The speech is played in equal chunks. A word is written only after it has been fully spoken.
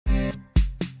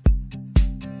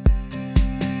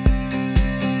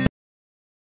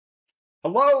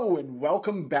Hello, and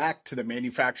welcome back to the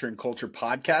Manufacturing Culture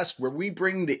Podcast, where we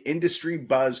bring the industry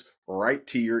buzz right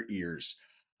to your ears.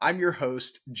 I'm your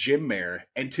host, Jim Mayer,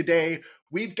 and today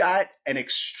we've got an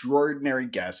extraordinary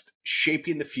guest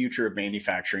shaping the future of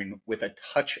manufacturing with a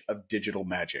touch of digital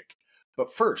magic.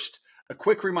 But first, a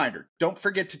quick reminder, don't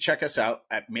forget to check us out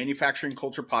at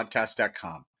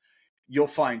manufacturingculturepodcast.com. You'll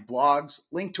find blogs,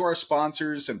 link to our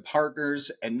sponsors and partners,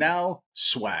 and now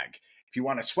swag. If you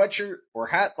want a sweatshirt or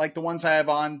hat like the ones I have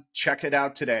on, check it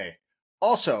out today.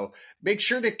 Also, make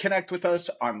sure to connect with us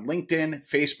on LinkedIn,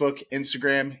 Facebook,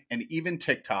 Instagram, and even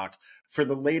TikTok for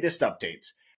the latest updates.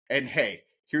 And hey,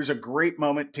 here's a great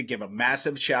moment to give a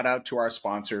massive shout out to our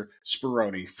sponsor,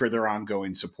 Spironi, for their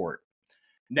ongoing support.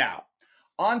 Now,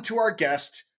 on to our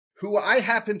guest, who I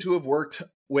happen to have worked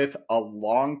with a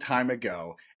long time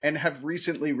ago and have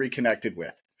recently reconnected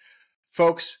with.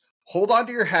 Folks, hold on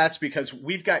to your hats because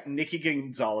we've got Nikki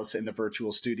Gonzales in the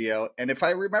virtual studio. And if I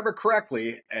remember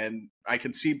correctly, and I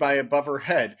can see by above her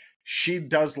head, she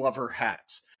does love her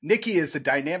hats. Nikki is the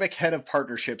dynamic head of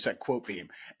partnerships at QuoteBeam,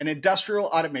 an industrial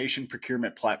automation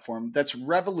procurement platform that's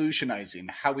revolutionizing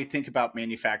how we think about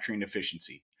manufacturing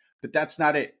efficiency. But that's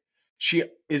not it. She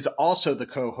is also the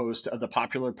co-host of the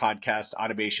popular podcast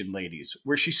Automation Ladies,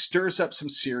 where she stirs up some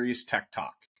serious tech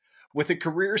talk. With a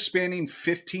career spanning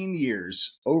 15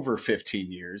 years, over 15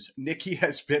 years, Nikki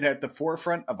has been at the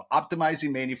forefront of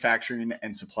optimizing manufacturing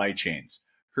and supply chains.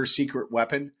 Her secret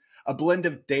weapon? A blend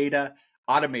of data,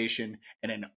 automation,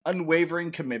 and an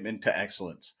unwavering commitment to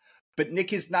excellence. But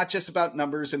Nikki's not just about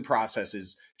numbers and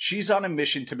processes. She's on a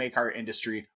mission to make our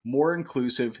industry more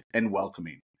inclusive and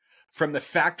welcoming. From the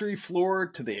factory floor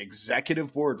to the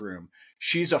executive boardroom,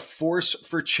 she's a force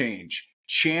for change,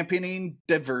 championing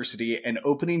diversity and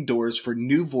opening doors for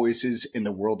new voices in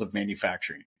the world of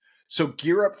manufacturing. So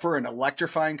gear up for an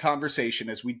electrifying conversation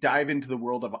as we dive into the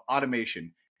world of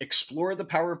automation, explore the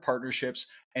power of partnerships,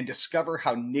 and discover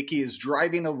how Nikki is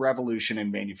driving a revolution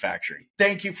in manufacturing.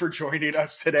 Thank you for joining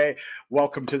us today.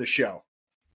 Welcome to the show.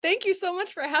 Thank you so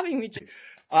much for having me.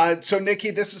 So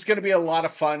Nikki, this is going to be a lot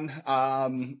of fun.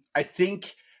 I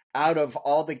think out of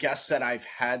all the guests that I've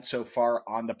had so far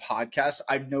on the podcast,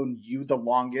 I've known you the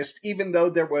longest, even though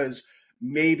there was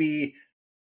maybe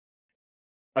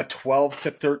a 12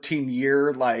 to 13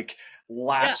 year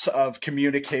lapse of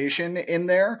communication in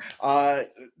there.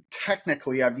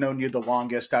 Technically, I've known you the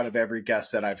longest out of every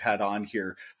guest that I've had on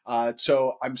here.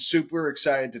 So I'm super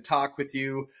excited to talk with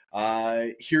you,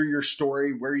 hear your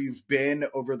story, where you've been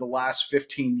over the last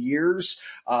 15 years.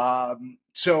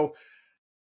 So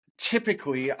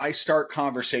typically, I start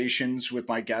conversations with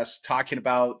my guests talking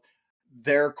about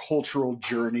their cultural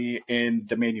journey in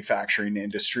the manufacturing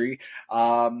industry.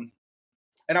 And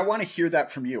I want to hear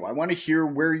that from you. I want to hear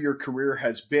where your career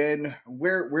has been,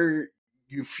 where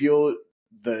you feel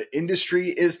the industry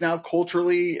is now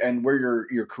culturally, and where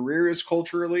your career is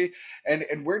culturally,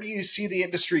 and where do you see the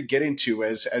industry getting to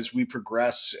as we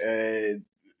progress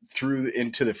through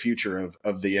into the future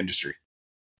of the industry?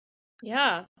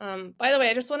 Yeah. By the way,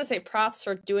 I just want to say props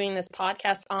for doing this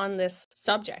podcast on this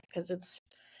subject, because it's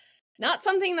not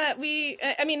something that we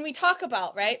talk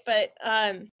about, right? But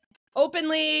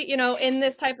openly, in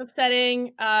this type of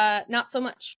setting, not so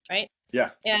much, right?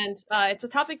 Yeah. And it's a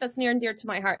topic that's near and dear to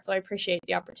my heart, so I appreciate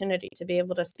the opportunity to be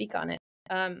able to speak on it.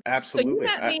 Absolutely.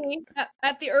 So you met me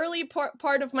at the early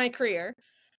part of my career.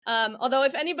 Although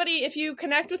if you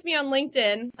connect with me on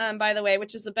LinkedIn, by the way,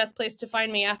 which is the best place to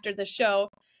find me after the show,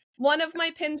 one of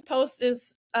my pinned posts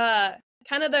is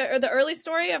kind of the early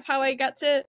story of how I got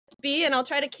to be, and I'll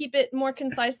try to keep it more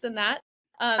concise than that.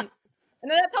 And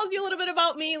that tells you a little bit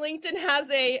about me. LinkedIn has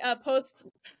a post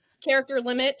character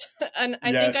limit, and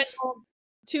I think I told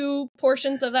 2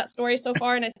 portions of that story so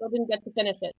far, and I still didn't get to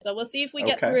finish it. So we'll see if we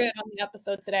get through it on the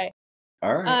episode today.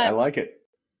 All right, I like it.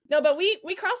 No, but we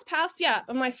crossed paths,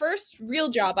 on my first real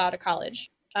job out of college.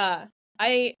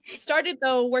 I started,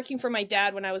 though, working for my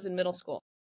dad when I was in middle school.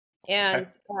 And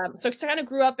so I kind of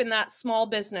grew up in that small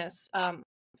business,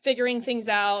 figuring things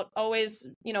out. Always,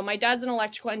 my dad's an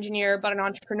electrical engineer, but an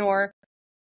entrepreneur.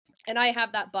 And I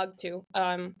have that bug too,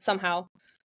 somehow.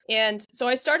 And so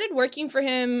I started working for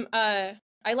him. I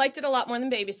liked it a lot more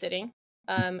than babysitting.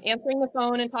 Answering the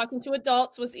phone and talking to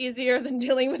adults was easier than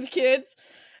dealing with kids.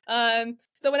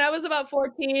 So when I was about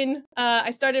 14,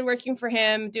 I started working for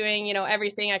him, doing,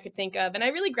 everything I could think of. And I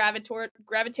really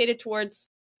gravitated towards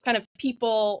kind of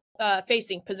people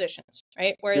facing positions,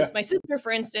 right? Whereas my sister,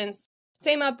 for instance,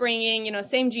 same upbringing,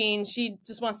 same genes. She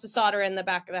just wants to solder in the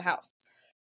back of the house.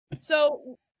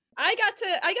 So I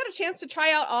got a chance to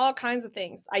try out all kinds of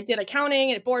things. I did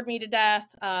accounting, and it bored me to death.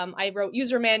 I wrote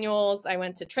user manuals. I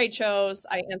went to trade shows.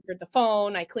 I answered the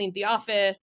phone. I cleaned the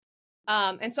office.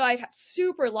 And so I got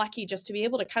super lucky just to be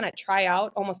able to kind of try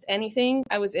out almost anything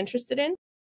I was interested in.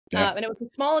 Yeah. And it was a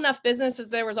small enough business as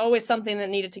there was always something that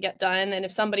needed to get done. And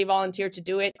if somebody volunteered to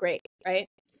do it, great, right?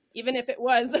 Even if it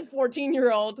was a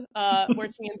 14-year-old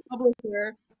working in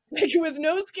publisher with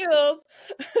no skills,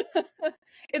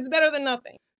 it's better than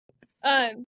nothing.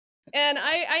 And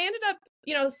I ended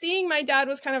up, seeing my dad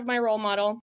was kind of my role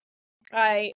model.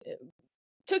 I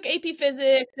took AP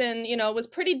Physics and, was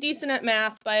pretty decent at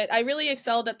math, but I really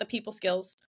excelled at the people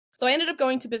skills. So I ended up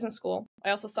going to business school. I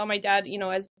also saw my dad,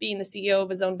 as being the CEO of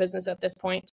his own business at this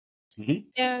point.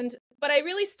 Mm-hmm. But I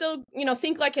really still,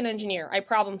 think like an engineer. I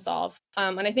problem solve.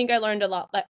 And I think I learned a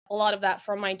lot of that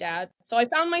from my dad. So I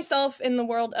found myself in the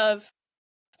world of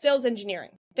sales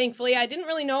engineering. Thankfully, I didn't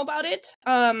really know about it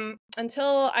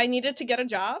until I needed to get a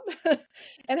job.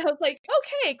 And I was like,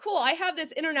 okay, cool. I have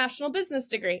this international business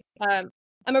degree.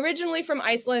 I'm originally from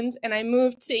Iceland, and I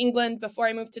moved to England before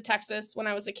I moved to Texas when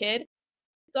I was a kid.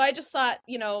 So I just thought,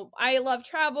 I love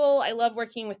travel. I love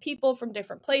working with people from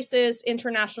different places.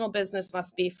 International business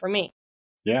must be for me.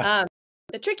 Yeah.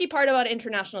 The tricky part about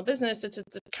international business, it's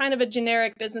kind of a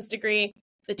generic business degree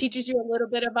that teaches you a little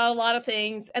bit about a lot of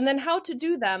things and then how to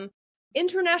do them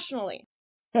internationally,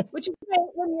 which is great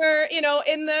when you're,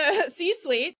 in the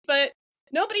C-suite, but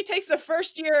nobody takes a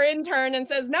first-year intern and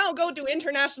says, now go do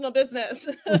international business.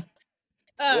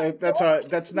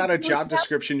 That's not a job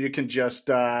description you can just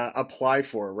apply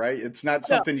for, right? It's not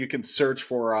something you can search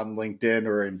for on LinkedIn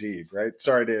or Indeed, right?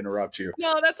 Sorry to interrupt you.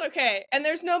 No, that's okay. And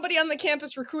there's nobody on the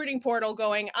campus recruiting portal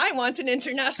going, I want an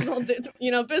international,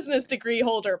 business degree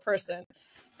holder person.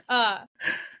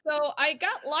 So I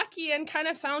got lucky and kind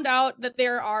of found out that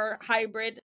there are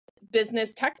hybrid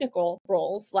business technical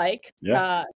roles like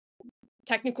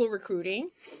technical recruiting,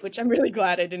 which I'm really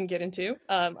glad I didn't get into.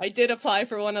 I did apply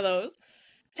for one of those.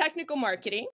 Technical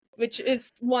marketing, which is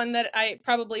one that I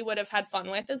probably would have had fun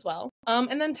with as well.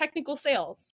 And then technical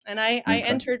sales. And I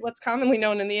entered what's commonly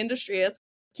known in the industry as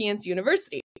Keans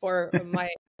University for my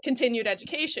continued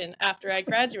education after I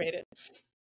graduated.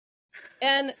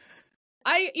 And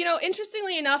I,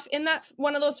 interestingly enough, in that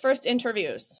one of those first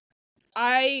interviews,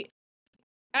 I,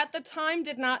 at the time,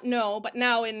 did not know, but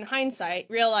now in hindsight,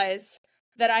 realize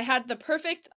that I had the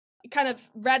perfect kind of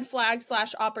red flag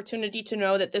 / opportunity to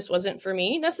know that this wasn't for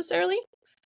me necessarily,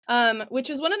 which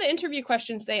is one of the interview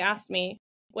questions they asked me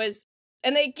was,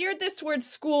 and they geared this towards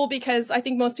school because I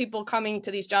think most people coming to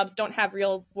these jobs don't have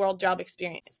real world job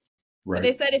experience. Right. But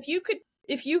they said, if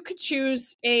you could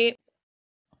choose a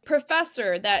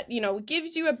professor that,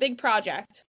 gives you a big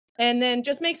project and then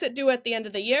just makes it due at the end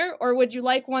of the year, or would you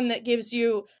like one that gives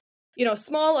you,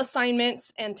 small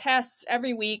assignments and tests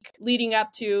every week leading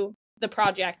up to the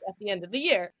project at the end of the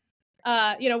year?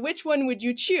 Which one would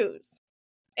you choose?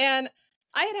 And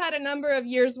I had a number of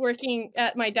years working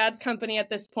at my dad's company at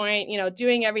this point,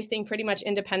 doing everything pretty much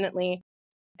independently.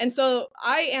 And so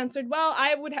I answered, well,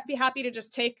 I would be happy to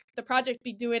just take the project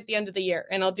be due at the end of the year,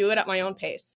 and I'll do it at my own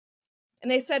pace. And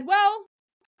they said, well,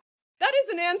 that is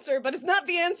an answer, but it's not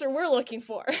the answer we're looking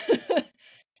for.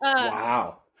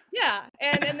 Wow. Yeah.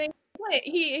 And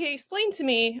he explained to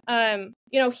me,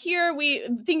 here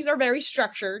things are very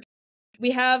structured.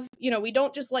 We have, we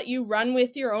don't just let you run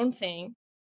with your own thing.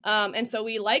 And so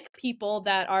we like people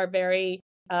that are very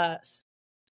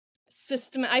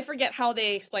system. I forget how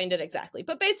they explained it exactly,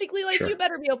 but basically you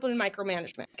better be open to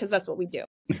micromanagement because that's what we do.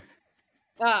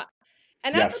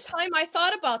 And at the time I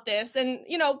thought about this and,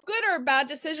 good or bad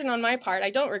decision on my part, I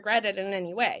don't regret it in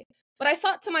any way. But I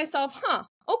thought to myself,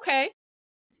 okay.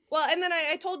 Well, and then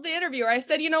I told the interviewer, I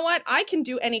said, you know what? I can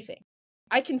do anything.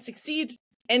 I can succeed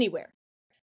anywhere.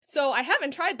 So I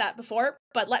haven't tried that before,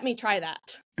 but let me try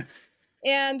that.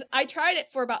 And I tried it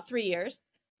for about 3 years,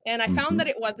 and I found that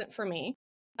it wasn't for me.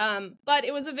 But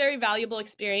it was a very valuable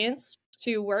experience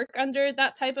to work under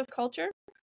that type of culture,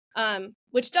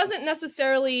 which doesn't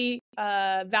necessarily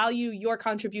value your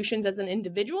contributions as an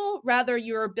individual, rather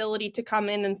your ability to come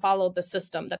in and follow the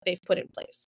system that they've put in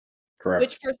place. Correct.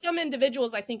 Which for some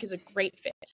individuals, I think is a great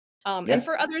fit. And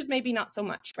for others, maybe not so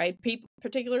much, right?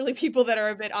 Particularly people that are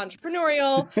a bit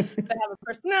entrepreneurial, that have a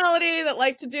personality, that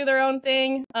like to do their own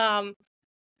thing,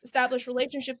 establish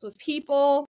relationships with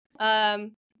people.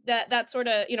 That sort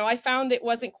of, I found it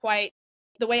wasn't quite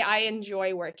the way I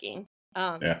enjoy working.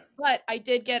 But I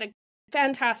did get a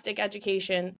fantastic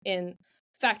education in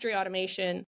factory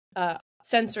automation,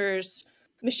 sensors,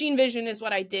 machine vision is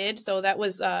what I did. So that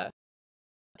was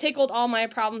tickled all my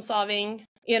problem solving,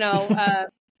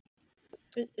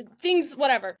 things,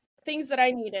 whatever, things that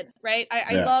I needed, right?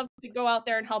 I love to go out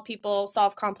there and help people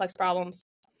solve complex problems.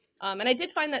 And I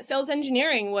did find that sales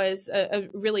engineering was a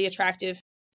really attractive,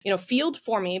 field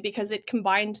for me because it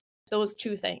combined those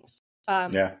two things.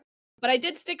 But I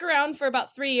did stick around for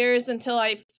about 3 years until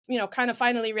I, kind of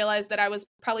finally realized that I was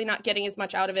probably not getting as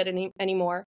much out of it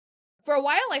anymore. For a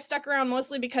while, I stuck around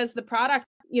mostly because the product,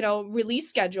 release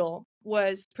schedule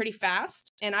was pretty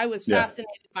fast, and I was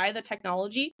fascinated by the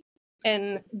technology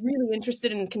and really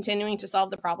interested in continuing to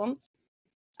solve the problems.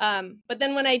 But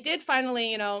then when I did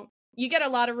finally, you get a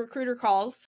lot of recruiter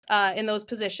calls in those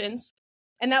positions.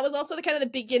 And that was also the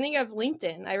beginning of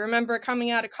LinkedIn. I remember coming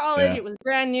out of college, it was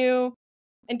brand new,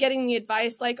 and getting the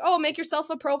advice like, oh, make yourself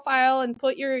a profile and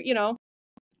put your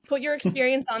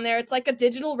experience on there. It's like a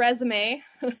digital resume.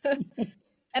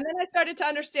 And then I started to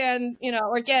understand,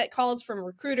 or get calls from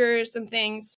recruiters and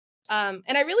things. And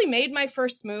I really made my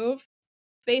first move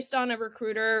based on a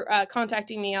recruiter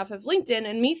contacting me off of LinkedIn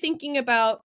and me thinking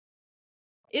about,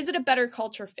 is it a better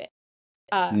culture fit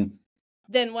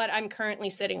than what I'm currently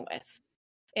sitting with?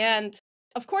 And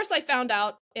of course, I found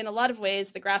out in a lot of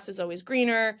ways, the grass is always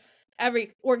greener.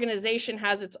 Every organization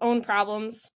has its own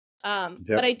problems.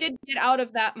 But I did get out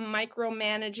of that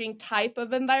micromanaging type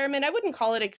of environment. I wouldn't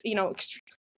call it,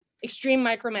 extreme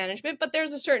micromanagement, but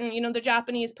there's a certain, the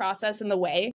Japanese process and the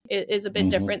way is a bit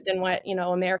different than what,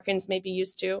 Americans may be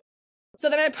used to. So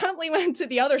then I promptly went to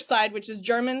the other side, which is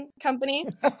German company,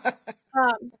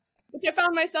 which I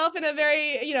found myself in a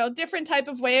very, different type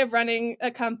of way of running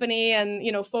a company and,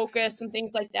 focus and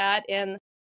things like that. And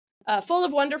full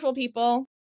of wonderful people.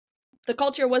 The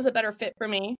culture was a better fit for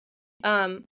me.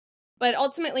 But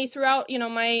ultimately throughout,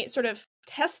 my sort of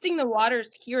testing the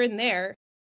waters here and there,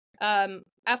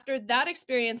 after that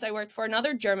experience, I worked for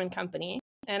another German company,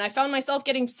 and I found myself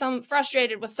getting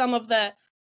frustrated with some of the,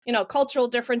 cultural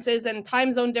differences and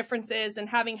time zone differences and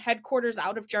having headquarters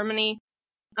out of Germany,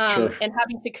 and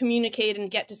having to communicate and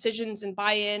get decisions and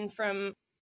buy-in from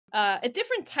a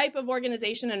different type of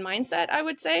organization and mindset, I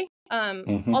would say.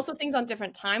 Also things on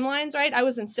different timelines, right? I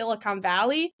was in Silicon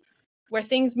Valley where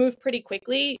things move pretty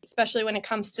quickly, especially when it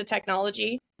comes to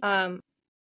technology.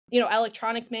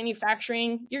 Electronics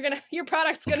manufacturing, your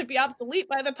product's gonna be obsolete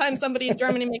by the time somebody in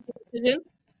Germany makes a decision.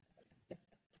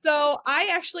 So I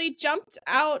actually jumped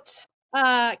out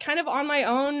kind of on my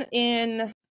own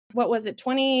in,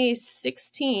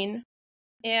 2016.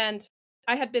 And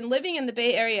I had been living in the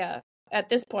Bay Area at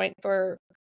this point for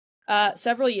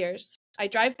several years. I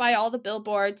drive by all the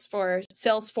billboards for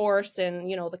Salesforce and,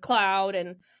 the cloud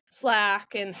and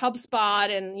Slack and HubSpot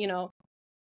and,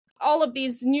 all of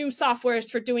these new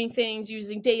softwares for doing things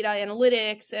using data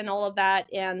analytics and all of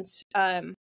that. And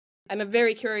I'm a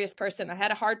very curious person. I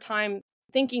had a hard time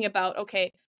thinking about,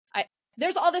 okay,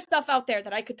 there's all this stuff out there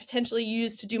that I could potentially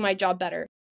use to do my job better.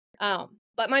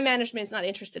 But my management is not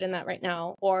interested in that right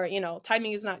now, or,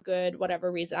 timing is not good,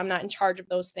 whatever reason. I'm not in charge of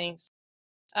those things.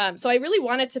 So I really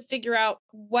wanted to figure out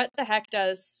what the heck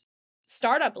does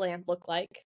startup land look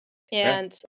like?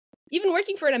 And even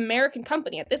working for an American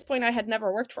company. At this point, I had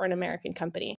never worked for an American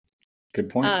company. Good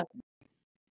point.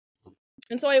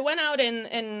 And so I went out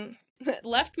and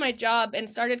left my job and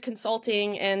started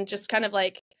consulting and just kind of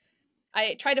I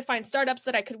tried to find startups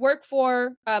that I could work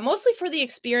for, mostly for the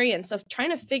experience of trying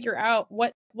to figure out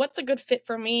what's a good fit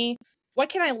for me. What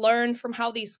can I learn from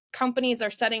how these companies are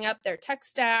setting up their tech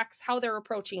stacks, how they're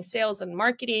approaching sales and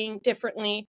marketing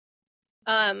differently.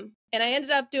 And I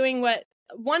ended up doing what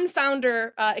one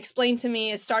founder explained to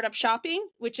me is startup shopping,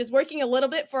 which is working a little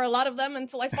bit for a lot of them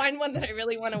until I find one that I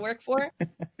really want to work for.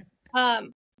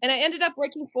 And I ended up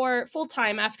working for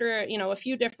full-time after, a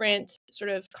few different sort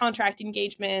of contract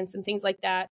engagements and things like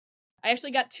that. I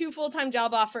actually got 2 full-time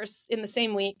job offers in the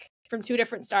same week from 2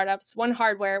 different startups, one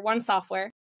hardware, one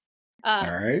software. All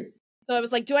right. So I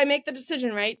was like, do I make the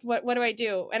decision, right? What do I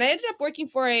do? And I ended up working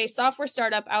for a software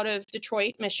startup out of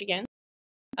Detroit, Michigan.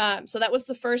 So that was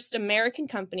the first American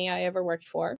company I ever worked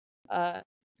for. Wow.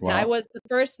 I was the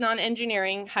first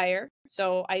non-engineering hire.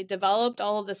 So I developed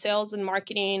all of the sales and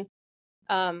marketing,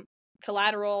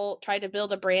 collateral, tried to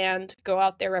build a brand, go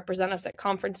out there, represent us at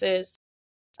conferences.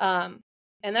 And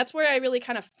that's where I really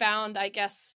kind of found, I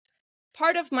guess,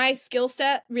 part of my skill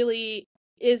set really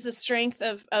is the strength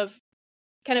of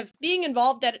kind of being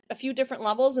involved at a few different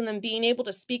levels and then being able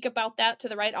to speak about that to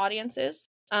the right audiences.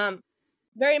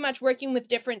 Very much working with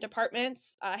different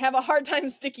departments. I have a hard time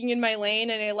sticking in my lane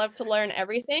and I love to learn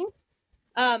everything.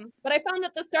 But I found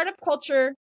that the startup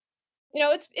culture,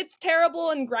 it's terrible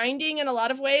and grinding in a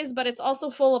lot of ways, but it's also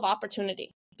full of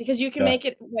opportunity because you can make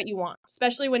it what you want,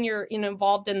 especially when you're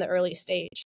involved in the early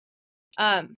stage.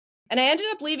 And And I ended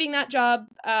up leaving that job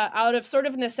out of sort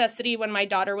of necessity when my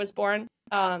daughter was born.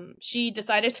 She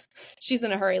decided, she's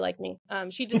in a hurry like me.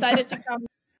 She decided to come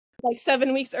like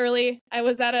 7 weeks early. I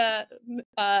was at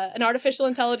an artificial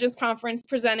intelligence conference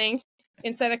presenting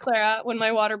in Santa Clara when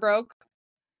my water broke.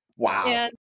 Wow.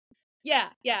 And yeah.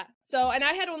 So, and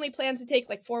I had only planned to take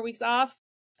like 4 weeks off,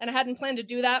 and I hadn't planned to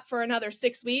do that for another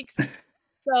 6 weeks.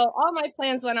 So all my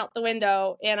plans went out the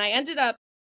window, and I ended up,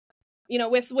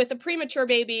 with a premature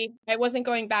baby, I wasn't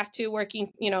going back to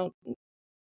working,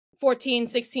 14,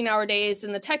 16-hour days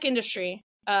in the tech industry.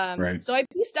 Right. So I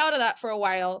pieced out of that for a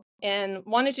while and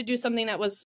wanted to do something that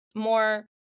was more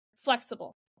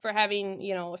flexible for having,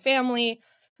 a family.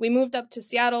 We moved up to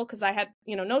Seattle because I had,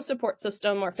 no support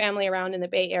system or family around in the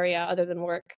Bay Area other than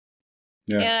work.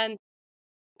 Yeah. And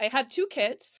I had 2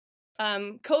 kids.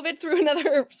 COVID threw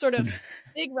another sort of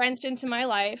big wrench into my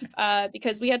life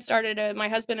because we had started, my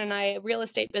husband and I, a real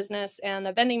estate business and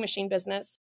a vending machine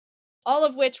business, all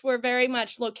of which were very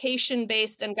much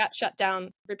location-based and got shut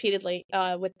down repeatedly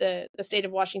with the state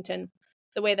of Washington,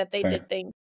 the way that they did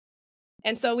things.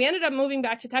 And so we ended up moving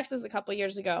back to Texas a couple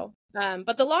years ago.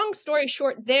 But the long story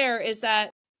short there is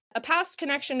that a past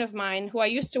connection of mine who I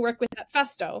used to work with at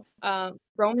Festo,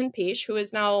 Roman Peach, who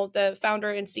is now the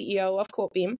founder and CEO of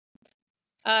QuoteBeam,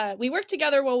 we worked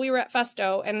together while we were at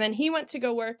Festo, and then he went to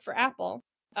go work for Apple,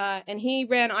 and he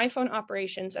ran iPhone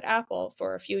operations at Apple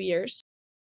for a few years.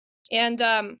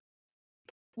 And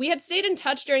we had stayed in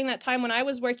touch during that time when I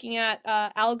was working at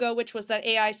Algo, which was that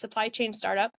AI supply chain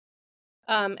startup.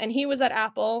 And he was at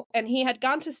Apple, and he had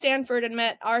gone to Stanford and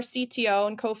met our CTO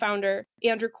and co-founder,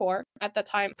 Andrew Core, at the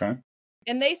time. Okay.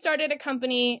 And they started a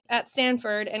company at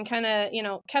Stanford and kind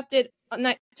of, kept it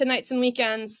to nights and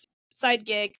weekends, side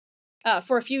gig,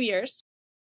 for a few years.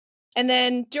 And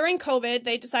then during COVID,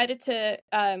 they decided to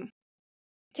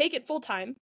take it full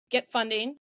time, get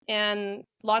funding, and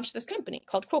launch this company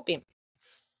called QuoteBeam.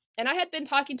 And I had been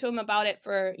talking to him about it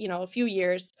for, a few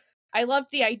years. I loved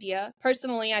the idea.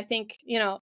 Personally, I think,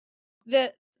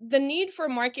 the need for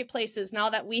marketplaces, now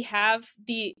that we have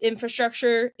the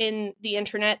infrastructure in the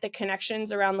internet, the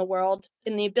connections around the world,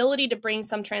 and the ability to bring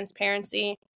some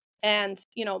transparency and,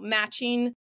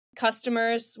 matching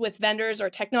customers with vendors or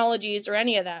technologies or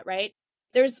any of that, right?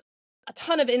 There's a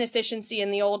ton of inefficiency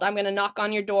in the old, I'm going to knock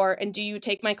on your door and do you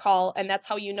take my call? And that's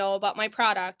how you know about my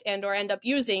product and or end up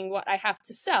using what I have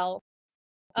to sell.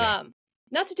 Yeah.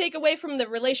 Not to take away from the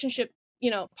relationship,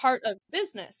 part of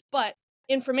business, but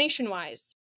information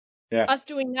wise, us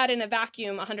doing that in a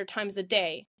vacuum 100 times a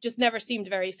day just never seemed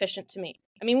very efficient to me.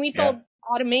 I mean, we sold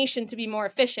automation to be more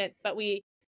efficient, but we,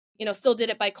 still did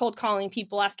it by cold calling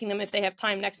people, asking them if they have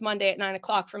time next Monday at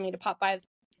 9:00 for me to pop by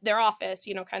their office,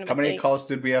 kind of. How many calls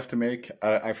did we have to make?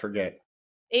 I forget.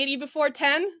 80 before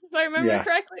 10, if I remember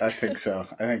correctly. I think so.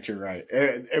 I think you're right.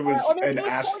 It was an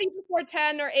 40 before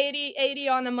 10 or 80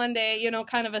 on a Monday,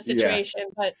 kind of a situation.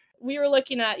 Yeah. But we were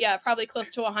looking at, probably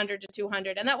close to 100 to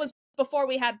 200. And that was before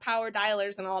we had power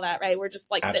dialers and all that, right? We're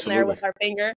just like sitting there with our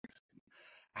finger.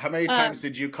 How many times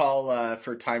did you call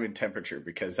for time and temperature?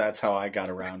 Because that's how I got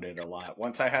around it a lot.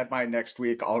 Once I had my next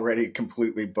week already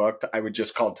completely booked, I would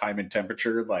just call time and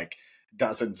temperature like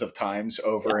dozens of times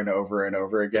over and over and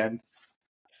over again.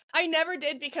 I never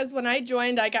did, because when I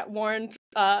joined, I got warned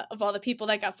of all the people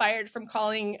that got fired from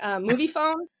calling movie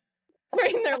phone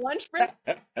during their lunch break.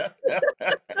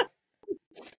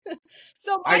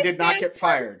 So I did not get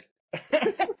fired.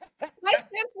 My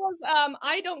stance was,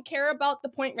 I don't care about the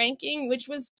point ranking, which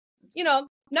was,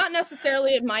 not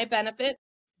necessarily in my benefit,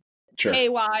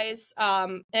 pay-wise,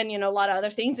 and, a lot of other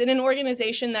things. In an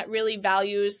organization that really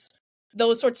values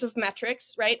those sorts of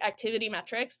metrics, right? Activity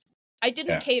metrics. I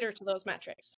didn't cater to those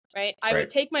metrics, right? I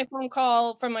would take my phone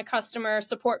call from my customer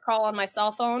support call on my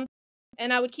cell phone,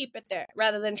 and I would keep it there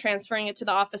rather than transferring it to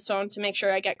the office phone to make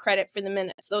sure I get credit for the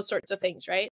minutes, those sorts of things,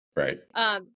 right? Right.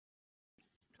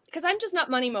 Because I'm just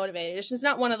not money motivated. It's just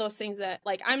not one of those things that,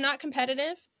 like, I'm not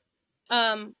competitive.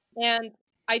 And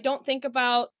I don't think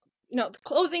about,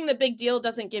 closing the big deal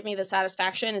doesn't give me the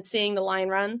satisfaction. It's seeing the line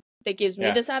run that gives me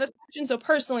the satisfaction. So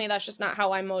personally, that's just not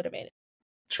how I'm motivated.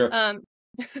 Sure.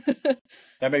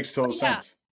 That makes total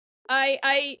sense.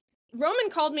 Roman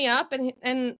called me up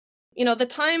and the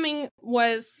timing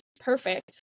was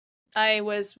perfect. I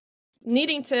was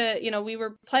needing to, we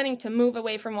were planning to move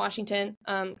away from Washington.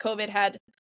 COVID had,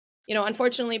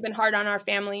 unfortunately been hard on our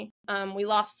family. We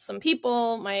lost some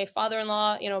people. My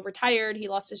father-in-law, retired. He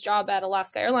lost his job at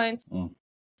Alaska Airlines.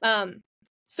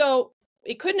 So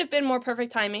it couldn't have been more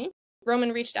perfect timing.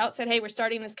 Roman reached out, said, hey, we're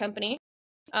starting this company.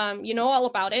 You know all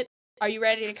about it. Are you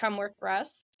ready to come work for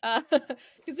us?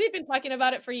 Because we've been talking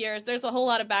about it for years. There's a whole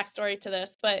lot of backstory to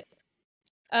this, but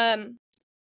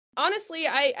Honestly,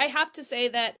 I have to say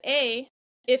that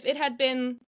if it had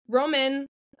been Roman,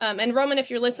 and Roman, if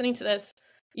you're listening to this,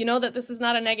 you know that this is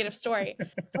not a negative story.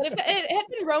 But if it had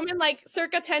been Roman like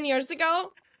circa 10 years ago,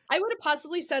 I would have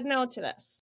possibly said no to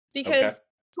this because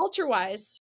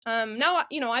culture-wise, now,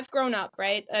 I've grown up,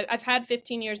 right? I've had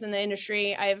 15 years in the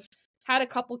industry. I've had a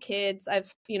couple kids.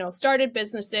 I've, started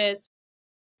businesses.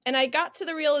 And I got to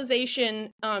the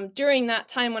realization during that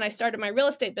time when I started my real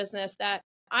estate business that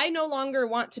I no longer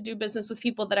want to do business with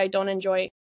people that I don't enjoy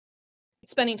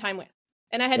spending time with.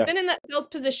 And I had been in that sales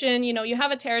position. You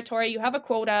have a territory, you have a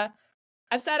quota.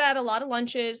 I've sat at a lot of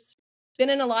lunches, been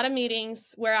in a lot of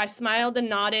meetings where I smiled and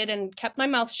nodded and kept my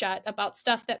mouth shut about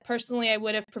stuff that personally I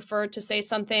would have preferred to say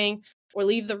something or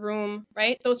leave the room,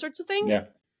 right? Those sorts of things. Yeah.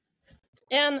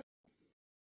 And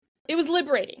it was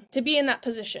liberating to be in that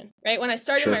position, right? When I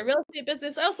started my real estate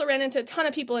business, I also ran into a ton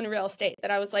of people in real estate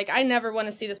that I was like, I never want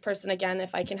to see this person again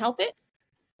if I can help it.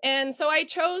 And so I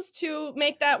chose to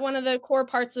make that one of the core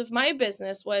parts of my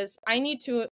business was I need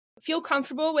to feel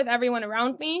comfortable with everyone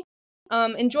around me,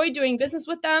 enjoy doing business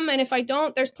with them. And if I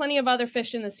don't, there's plenty of other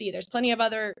fish in the sea. There's plenty of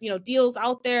other, deals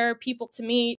out there, people to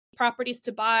meet, properties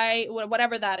to buy,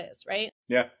 whatever that is, right?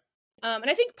 Yeah. And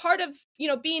I think part of,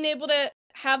 being able to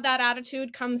have that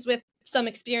attitude comes with some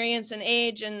experience and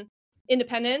age and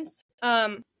independence.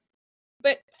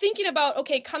 But thinking about,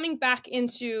 coming back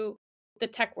into the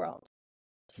tech world,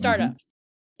 startups,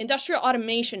 industrial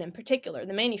automation in particular,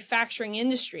 the manufacturing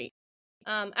industry.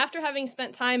 After having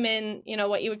spent time in,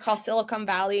 what you would call Silicon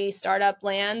Valley startup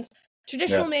land,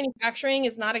 traditional manufacturing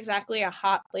is not exactly a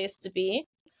hot place to be.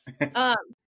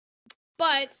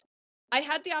 But I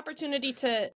had the opportunity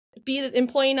to be the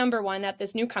employee number one at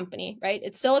this new company, right?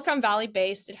 It's Silicon Valley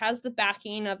based. It has the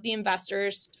backing of the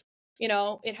investors.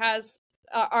 It has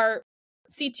our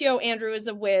CTO Andrew is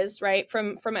a whiz, right?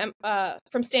 From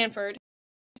Stanford.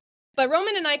 But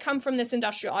Roman and I come from this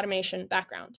industrial automation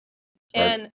background. Right.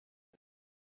 And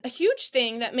a huge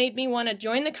thing that made me want to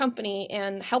join the company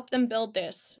and help them build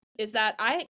this is that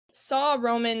I saw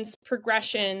Roman's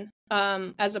progression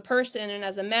as a person and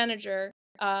as a manager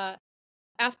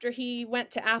after he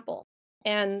went to Apple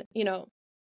and,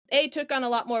 took on a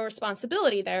lot more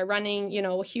responsibility there, running,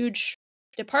 a huge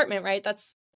department, right?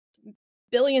 That's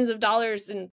billions of dollars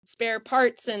in spare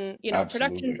parts and,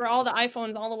 production for all the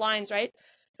iPhones, all the lines, right?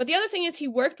 But the other thing is he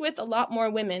worked with a lot more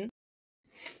women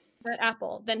at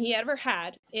Apple than he ever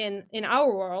had in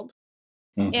our world.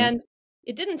 And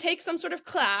it didn't take some sort of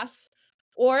class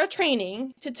or a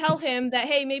training to tell him that,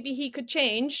 hey, maybe he could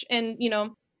change. And,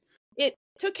 it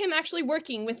took him actually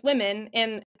working with women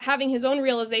and having his own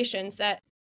realizations that,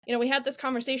 we had this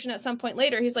conversation at some point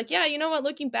later. He's like, yeah, you know what,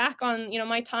 looking back on,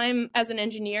 my time as an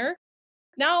engineer,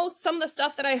 now some of the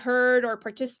stuff that I heard or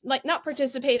not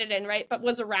participated in, right, but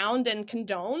was around and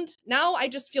condoned, now I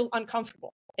just feel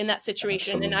uncomfortable in that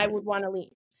situation. And I would want to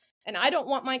leave. And I don't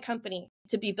want my company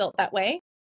to be built that way.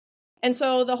 And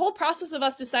so the whole process of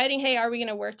us deciding, hey, are we going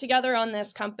to work together on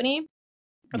this company?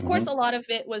 Of course, a lot of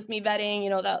it was me vetting,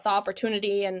 the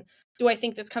opportunity and do I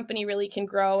think this company really can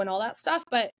grow and all that stuff.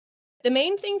 But the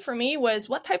main thing for me was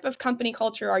what type of company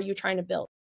culture are you trying to build?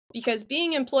 Because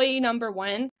being employee number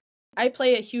one, I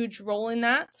play a huge role in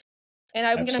that. And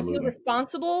I'm going to be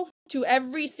responsible to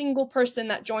every single person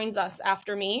that joins us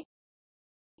after me.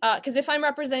 Because if I'm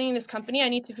representing this company, I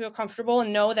need to feel comfortable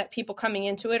and know that people coming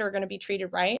into it are going to be treated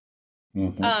right.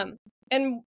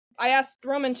 And I asked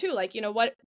Roman too, like,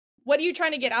 what are you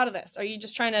trying to get out of this? Are you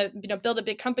just trying to, build a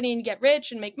big company and get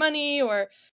rich and make money? Or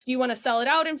do you want to sell it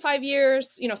out in 5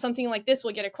 years? Something like this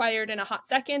will get acquired in a hot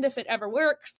second if it ever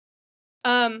works.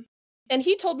 And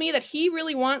he told me that he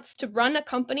really wants to run a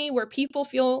company where people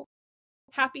feel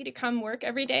happy to come work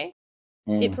every day.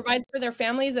 It provides for their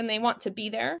families and they want to be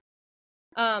there.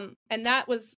 And that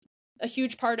was a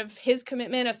huge part of his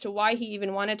commitment as to why he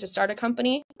even wanted to start a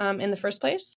company in the first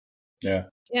place. Yeah.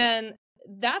 And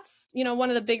that's, one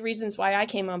of the big reasons why I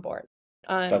came on board.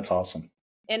 That's awesome.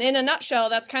 And in a nutshell,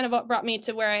 that's kind of what brought me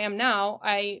to where I am now.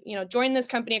 I, joined this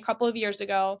company a couple of years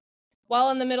ago while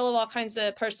in the middle of all kinds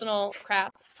of personal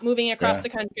crap, moving across the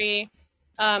country.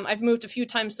 I've moved a few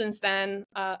times since then.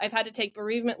 I've had to take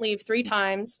bereavement leave 3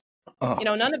 times.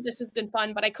 None of this has been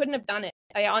fun, but I couldn't have done it.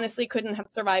 I honestly couldn't have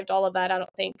survived all of that, I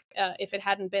don't think, if it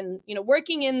hadn't been,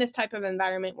 working in this type of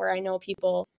environment where I know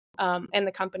people and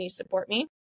the companies support me.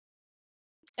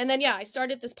 And then, I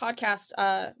started this podcast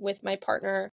with my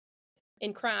partner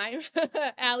in crime,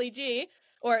 Allie G,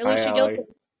 or Alicia Gilpin,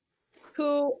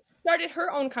 who started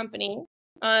her own company.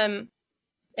 And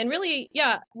really,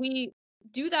 we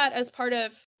do that as part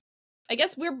of, I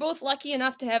guess we're both lucky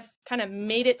enough to have kind of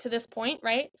made it to this point,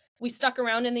 right? we stuck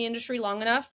around in the industry long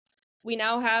enough. We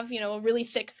now have, a really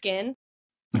thick skin.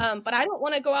 But I don't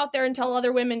want to go out there and tell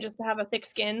other women just to have a thick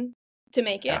skin to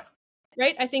make it.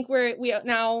 Right. I think we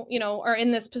now, are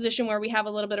in this position where we have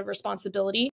a little bit of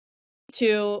responsibility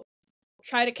to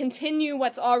try to continue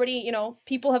what's already,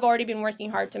 people have already been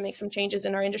working hard to make some changes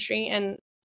in our industry and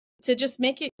to just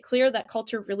make it clear that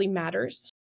culture really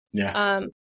matters. Yeah.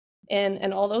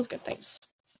 And all those good things.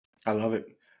 I love it.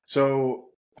 So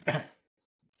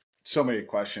many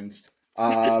questions.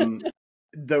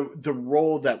 The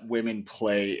role that women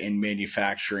play in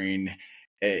manufacturing,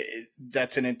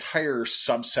 that's an entire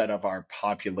subset of our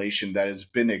population that has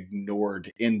been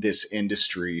ignored in this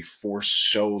industry for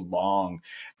so long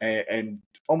and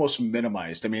almost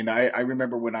minimized. I mean, I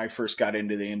remember when I first got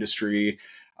into the industry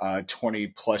 20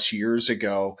 plus years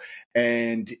ago,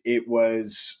 and it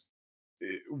was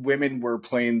women were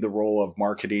playing the role of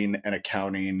marketing and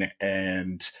accounting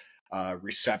and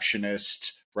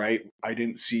receptionist, right? I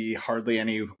didn't see hardly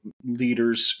any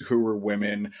leaders who were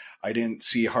women. I didn't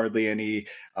see hardly any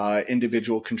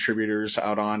individual contributors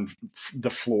out on the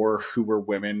floor who were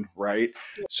women, right?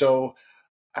 So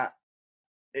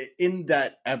in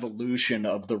that evolution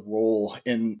of the role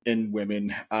in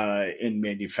women in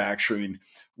manufacturing,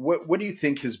 what do you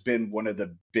think has been one of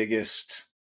the biggest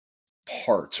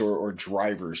parts or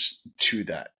drivers to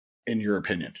that, in your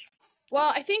opinion?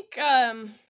 Well, I think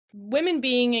women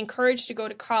being encouraged to go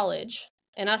to college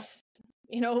and us,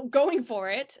 going for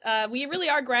it. We really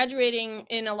are graduating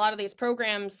in a lot of these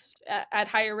programs at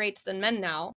higher rates than men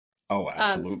now. Oh,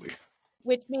 absolutely.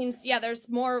 Which means, there's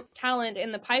more talent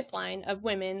in the pipeline of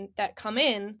women that come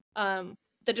in.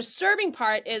 The disturbing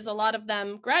part is a lot of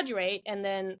them graduate and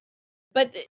then,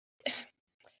 but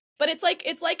it's like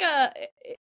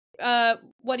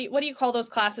what do you call those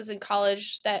classes in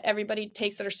college that everybody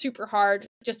takes that are super hard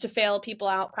just to fail people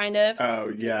out, kind of?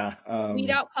 Oh yeah, weed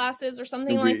out classes or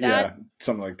something like that. Yeah,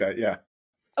 something like that. Yeah.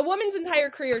 A woman's entire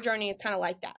career journey is kind of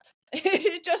like that.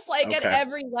 Just like at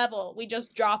every level, we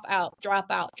just drop out.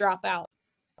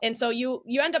 And so you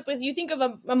end up with, you think of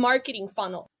a marketing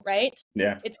funnel, right?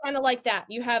 Yeah. It's kind of like that.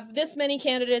 You have this many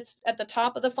candidates at the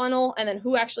top of the funnel, and then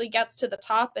who actually gets to the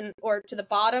top or to the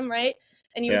bottom, right?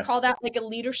 And you would call that like a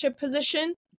leadership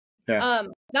position. Yeah.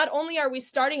 Not only are we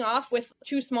starting off with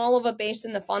too small of a base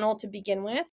in the funnel to begin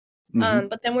with,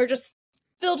 but then we're just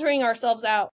filtering ourselves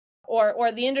out,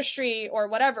 or the industry or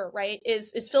whatever, right,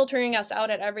 is filtering us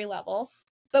out at every level.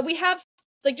 But we have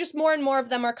like just more and more of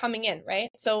them are coming in, right?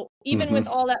 So even with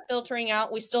all that filtering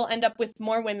out, we still end up with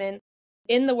more women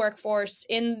in the workforce,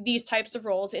 in these types of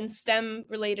roles, in STEM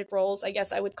related roles, I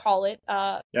guess I would call it.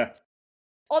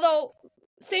 Although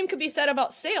same could be said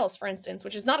about sales, for instance,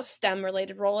 which is not a STEM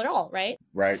related role at all, right?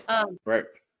 Right. Right.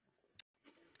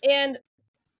 And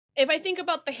if I think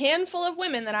about the handful of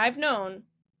women that I've known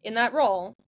in that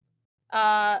role,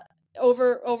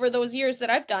 over those years that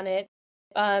I've done it,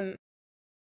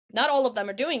 not all of them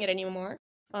are doing it anymore.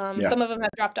 Some of them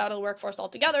have dropped out of the workforce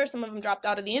altogether. Some of them dropped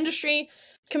out of the industry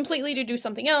completely to do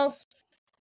something else.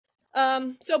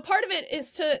 So part of it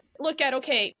is to look at,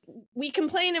 okay, we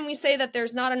complain and we say that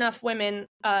there's not enough women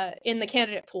in the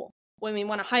candidate pool when we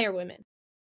want to hire women.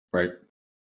 Right.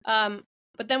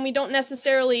 But then we don't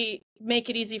necessarily make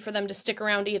it easy for them to stick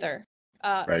around either.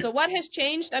 So what has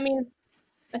changed? I mean,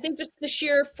 I think just the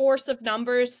sheer force of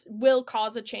numbers will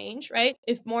cause a change, right?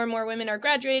 If more and more women are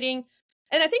graduating.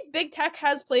 And I think big tech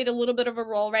has played a little bit of a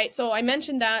role, right? So I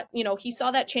mentioned that, he saw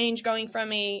that change going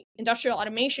from a industrial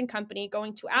automation company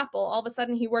going to Apple. All of a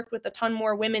sudden, he worked with a ton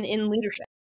more women in leadership.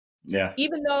 Yeah.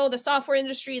 Even though the software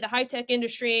industry, the high tech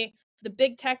industry, the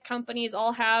big tech companies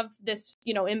all have this,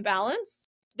 imbalance,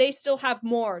 they still have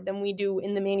more than we do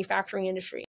in the manufacturing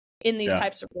industry in these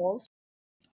types of roles.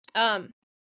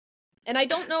 And I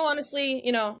don't know, honestly,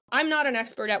 I'm not an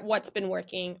expert at what's been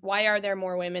working. Why are there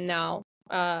more women now?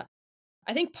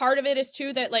 I think part of it is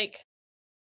too that, like,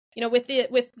 with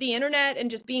the internet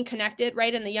and just being connected,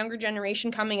 right, and the younger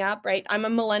generation coming up, right? I'm a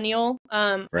millennial.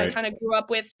 I kind of grew up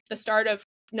with the start of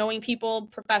knowing people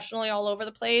professionally all over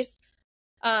the place.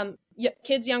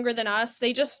 Kids younger than us,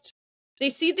 they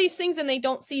see these things and they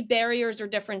don't see barriers or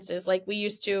differences like we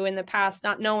used to in the past,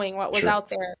 not knowing what was out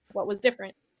there, what was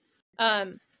different.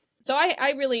 So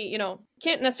I really,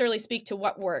 can't necessarily speak to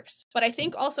what works, but I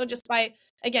think also just by,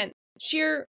 again,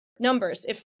 sheer numbers,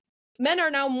 if men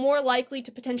are now more likely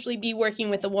to potentially be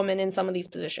working with a woman in some of these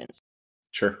positions.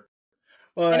 Sure.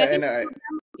 Well, and I think,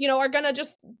 are going to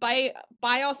just by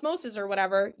osmosis or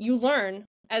whatever, you learn,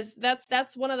 as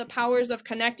that's one of the powers of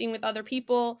connecting with other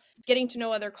people, getting to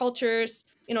know other cultures.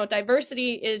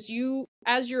 Diversity is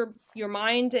as your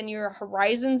mind and your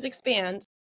horizons expand,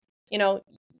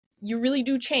 you really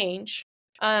do change.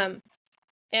 And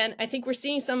I think we're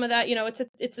seeing some of that.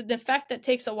 It's an effect that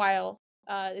takes a while.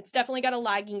 It's definitely got a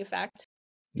lagging effect.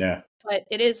 Yeah. But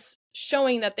it is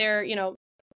showing that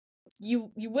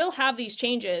you will have these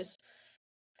changes.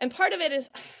 And part of it is,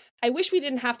 I wish we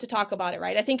didn't have to talk about it,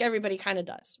 right? I think everybody kind of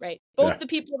does, right? Both the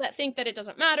people that think that it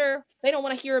doesn't matter, they don't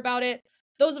want to hear about it.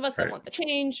 Those of us that want the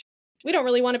change, we don't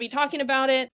really want to be talking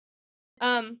about it.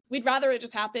 We'd rather it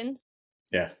just happened.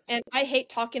 Yeah. And I hate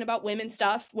talking about women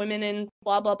stuff, women and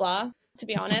blah, blah, blah, to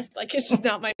be honest. Like, it's just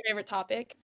not my favorite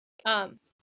topic.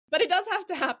 But it does have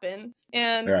to happen.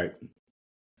 And right.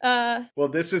 Well,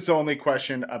 this is the only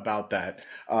question about that.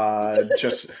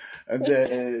 Just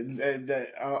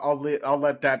I'll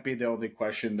let that be the only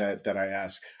question that I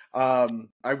ask.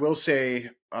 I will say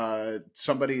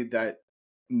somebody that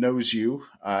knows you,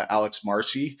 Alex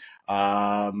Marcy.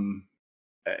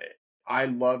 I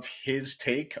love his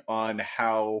take on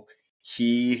how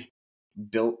he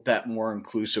built that more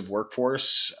inclusive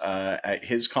workforce at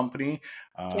his company,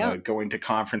 going to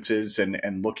conferences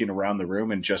and looking around the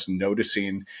room and just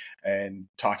noticing and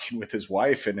talking with his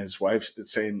wife, and his wife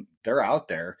saying they're out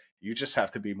there. You just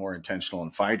have to be more intentional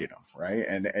in finding them, right?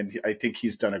 And I think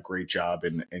he's done a great job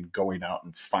in going out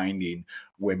and finding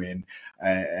women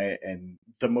and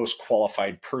the most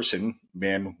qualified person,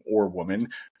 man or woman,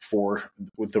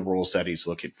 with the roles that he's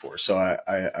looking for. So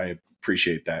I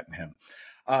appreciate that in him.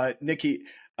 Nikki,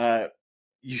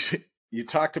 you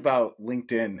talked about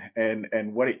LinkedIn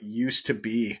and what it used to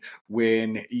be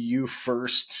when you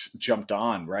first jumped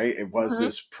on, right? It was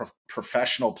this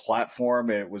professional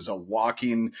platform, and it was a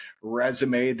walking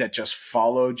resume that just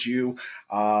followed you.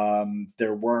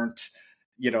 There weren't,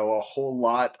 a whole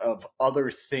lot of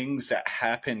other things that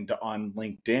happened on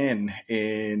LinkedIn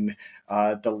in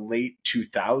the late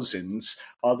 2000s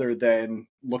other than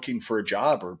looking for a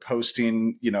job or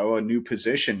posting, a new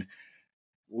position.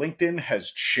 LinkedIn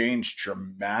has changed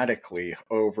dramatically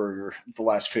over the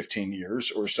last 15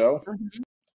 years or so.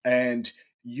 And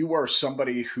you are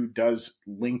somebody who does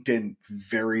LinkedIn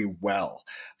very well.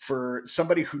 For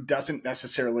somebody who doesn't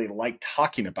necessarily like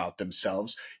talking about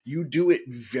themselves, you do it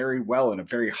very well in a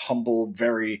very humble,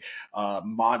 very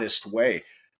modest way.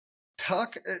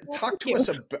 Talk to us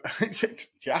about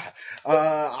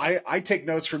I take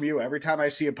notes from you every time I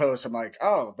see a post. I'm like,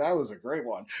 oh, that was a great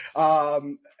one.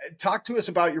 Talk to us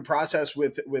about your process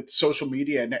with social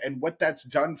media and what that's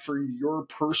done for your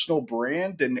personal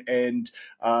brand and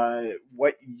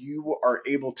what you are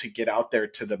able to get out there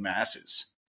to the masses.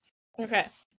 Okay.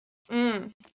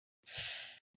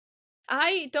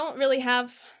 I don't really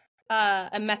have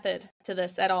a method to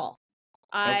this at all.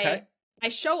 I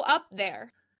show up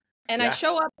there. And I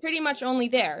show up pretty much only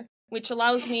there, which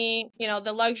allows me,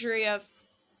 the luxury of,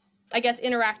 I guess,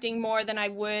 interacting more than I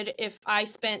would if I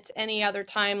spent any other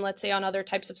time, let's say, on other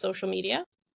types of social media.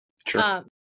 Sure.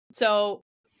 So,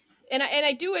 and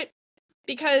I do it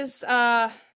because,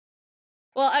 well,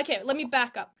 okay, let me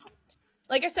back up.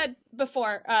 Like I said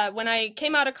before, when I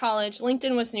came out of college,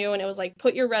 LinkedIn was new, and it was like,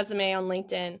 put your resume on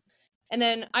LinkedIn. And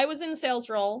then I was in a sales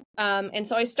role. And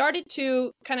so I started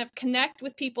to kind of connect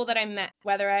with people that I met,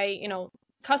 whether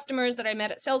customers that I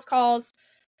met at sales calls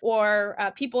or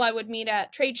people I would meet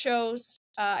at trade shows.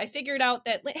 I figured out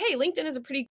that, hey, LinkedIn is a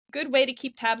pretty good way to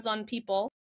keep tabs on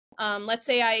people. Let's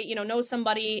say I, know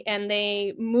somebody and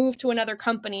they move to another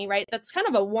company, right? That's kind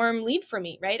of a warm lead for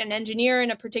me, right? An engineer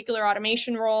in a particular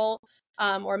automation role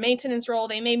or maintenance role,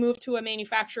 they may move to a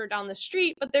manufacturer down the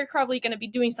street, but they're probably going to be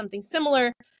doing something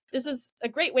similar. This is a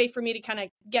great way for me to kind of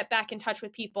get back in touch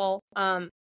with people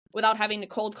without having to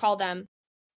cold call them.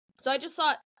 So I just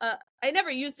thought, I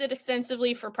never used it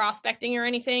extensively for prospecting or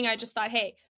anything. I just thought,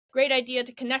 hey, great idea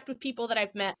to connect with people that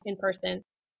I've met in person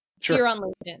here on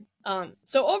LinkedIn.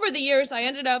 So over the years, I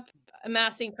ended up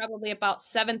amassing probably about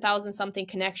 7,000 something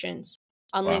connections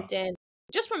on LinkedIn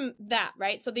just from that,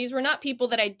 right? So these were not people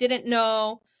that I didn't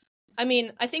know. I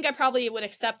mean, I think I probably would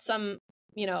accept some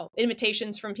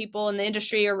invitations from people in the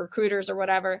industry or recruiters or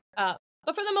whatever. But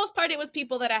for the most part, it was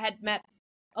people that I had met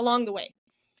along the way.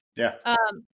 Yeah.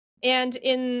 And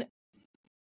then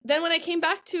when I came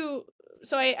back to,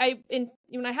 so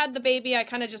when I had the baby, I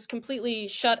kind of just completely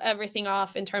shut everything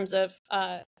off in terms of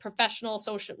professional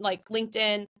social, like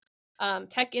LinkedIn,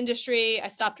 tech industry. I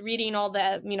stopped reading all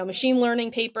the, machine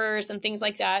learning papers and things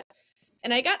like that.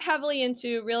 And I got heavily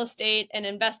into real estate and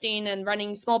investing and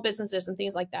running small businesses and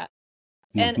things like that.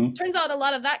 And it turns out a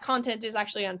lot of that content is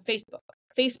actually on Facebook.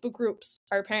 Facebook groups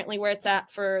are apparently where it's at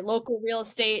for local real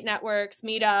estate networks,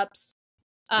 meetups,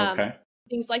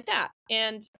 things like that.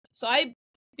 And so I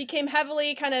became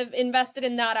heavily kind of invested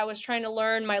in that. I was trying to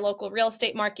learn my local real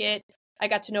estate market. I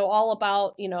got to know all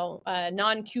about,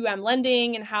 non-QM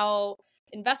lending and how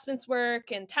investments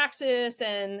work and taxes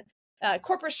and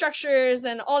corporate structures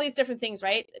and all these different things,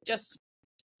 right?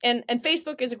 And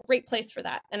Facebook is a great place for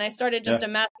that. And I started just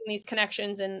amassing these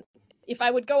connections. And if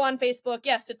I would go on Facebook,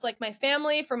 yes, it's like my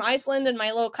family from Iceland and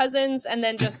my little cousins, and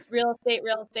then just real estate,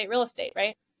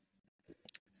 right?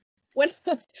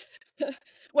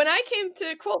 When I came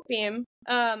to QuoteBeam,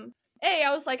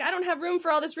 I was like, I don't have room for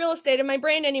all this real estate in my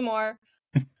brain anymore.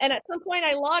 And at some point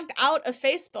I logged out of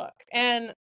Facebook,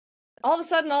 and all of a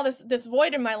sudden all this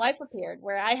void in my life appeared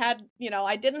where I had,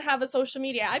 I didn't have a social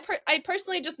media. I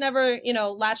personally just never,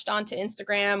 latched onto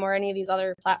Instagram or any of these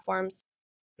other platforms.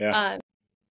 Yeah.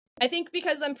 I think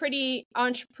because I'm pretty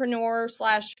entrepreneur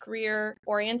 / career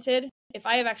oriented, if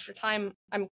I have extra time,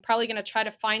 I'm probably going to try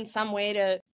to find some way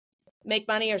to make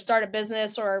money or start a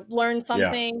business or learn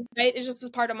something, right? It's just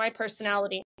as part of my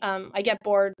personality. I get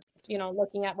bored,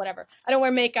 looking at whatever. I don't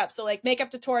wear makeup, so like makeup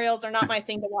tutorials are not my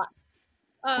thing to watch.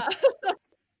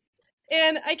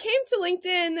 And I came to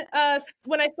LinkedIn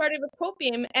when I started with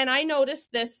QuoteBeam, and I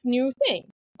noticed this new thing.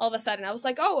 All of a sudden, I was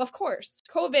like, oh, of course.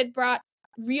 COVID brought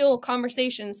real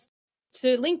conversations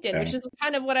to LinkedIn, which is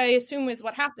kind of what I assume is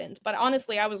what happened. But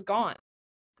honestly, I was gone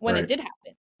when it did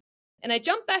happen. And I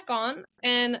jumped back on,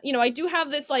 and, I do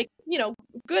have this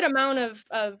good amount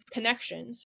of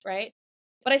connections, right?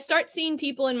 But I start seeing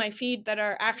people in my feed that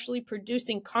are actually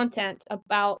producing content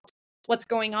about what's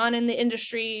going on in the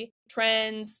industry,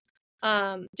 trends,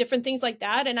 different things like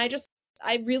that. And I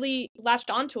really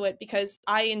latched onto it because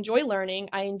I enjoy learning.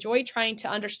 I enjoy trying to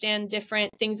understand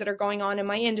different things that are going on in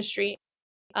my industry,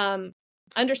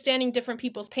 understanding different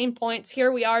people's pain points.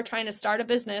 Here we are trying to start a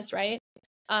business, right?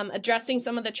 Addressing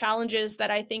some of the challenges that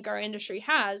I think our industry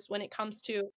has when it comes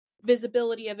to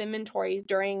visibility of inventories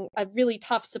during a really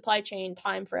tough supply chain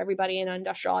time for everybody in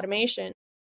industrial automation.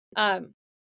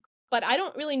 But I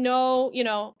don't really know,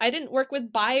 I didn't work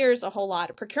with buyers a whole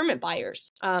lot, procurement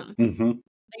buyers.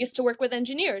 I used to work with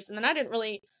engineers, and then I didn't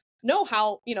really know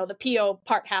how, the PO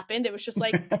part happened. It was just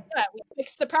like, we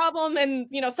fixed the problem and,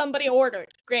 somebody ordered.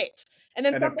 Great. And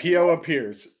then a PO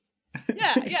appears.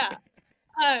 Yeah.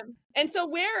 And so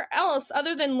where else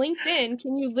other than LinkedIn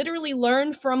can you literally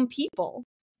learn from people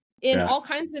in all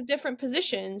kinds of different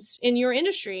positions in your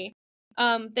industry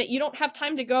that you don't have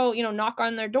time to go, knock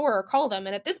on their door or call them?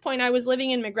 And at this point I was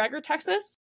living in McGregor,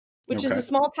 Texas, which is a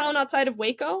small town outside of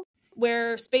Waco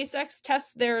where SpaceX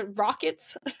tests their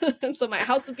rockets. And so my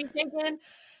house would be taken.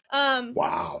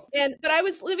 Wow. But I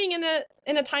was living in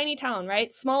a tiny town,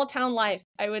 right? Small town life.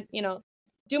 I would,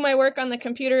 do my work on the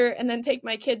computer and then take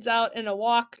my kids out in a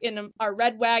walk in our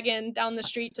red wagon down the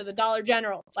street to the Dollar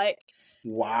General. Like,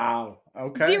 wow.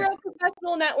 Okay. Zero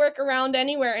professional network around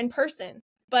anywhere in person.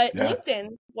 But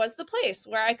LinkedIn was the place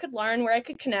where I could learn, where I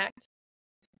could connect.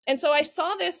 And so I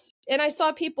saw this, and I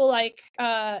saw people like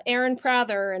Aaron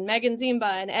Prather and Megan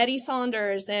Zimba and Eddie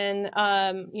Saunders and,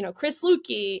 Chris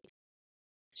Lukey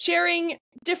sharing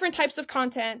different types of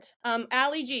content.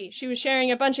 Ali G, she was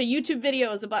sharing a bunch of YouTube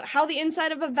videos about how the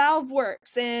inside of a valve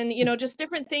works and, just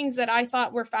different things that I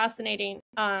thought were fascinating.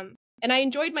 And I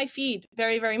enjoyed my feed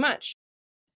very, very much.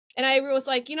 And I was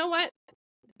like, you know what?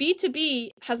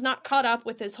 B2B has not caught up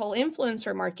with this whole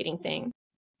influencer marketing thing.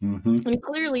 And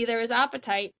clearly there is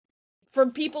appetite for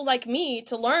people like me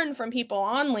to learn from people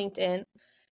on LinkedIn.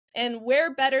 And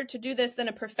where better to do this than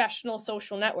a professional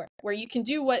social network where you can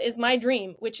do what is my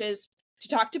dream, which is to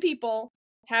talk to people,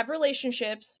 have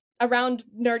relationships around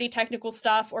nerdy technical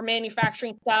stuff or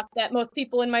manufacturing stuff that most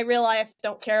people in my real life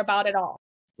don't care about at all.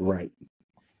 Right.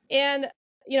 And,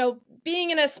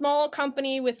 being in a small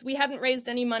company we hadn't raised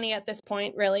any money at this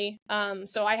point, really.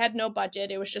 So I had no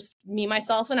budget. It was just me,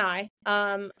 myself, and I,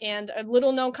 and a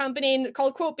little known company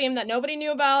called QuoteBeam that nobody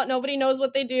knew about. Nobody knows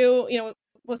what they do.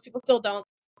 Most people still don't.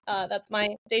 That's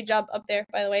my day job up there,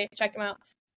 by the way. Check them out.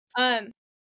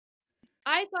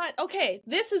 I thought, okay,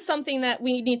 this is something that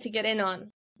we need to get in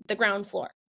on the ground floor.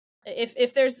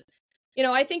 If there's,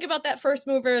 I think about that first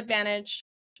mover advantage.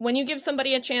 When you give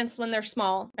somebody a chance when they're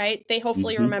small, right? They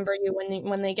hopefully remember you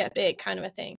when they get big, kind of a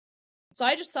thing. So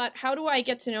I just thought, how do I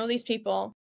get to know these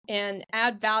people and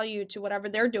add value to whatever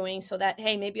they're doing so that,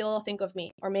 hey, maybe they'll think of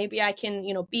me, or maybe I can,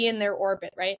 be in their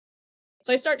orbit, right?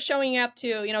 So I start showing up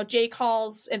to, J.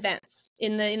 Call's events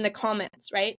in the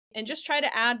comments, right? And just try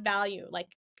to add value, like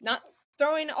not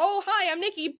throwing, oh, hi, I'm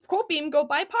Nikki, QuoteBeam, go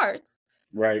buy parts.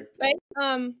 Right.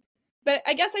 Right. But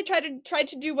I guess I try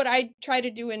to do what I try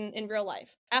to do in real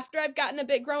life. After I've gotten a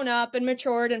bit grown up and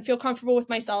matured and feel comfortable with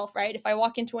myself, right? If I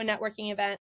walk into a networking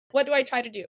event, what do I try to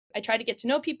do? I try to get to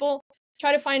know people,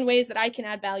 try to find ways that I can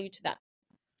add value to them.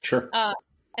 Sure.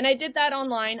 And I did that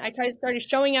online. I started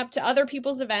showing up to other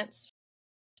people's events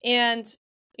and,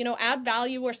 add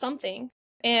value or something.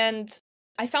 And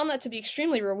I found that to be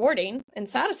extremely rewarding and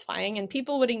satisfying, and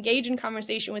people would engage in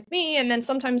conversation with me. And then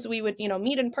sometimes we would,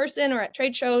 meet in person or at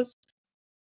trade shows.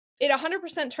 It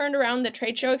 100% turned around the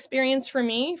trade show experience for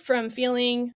me from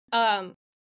feeling, actually,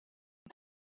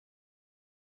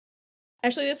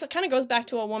 this kind of goes back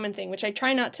to a woman thing, which I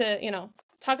try not to,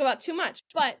 talk about too much,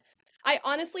 but I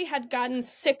honestly had gotten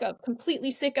completely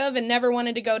sick of, and never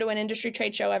wanted to go to an industry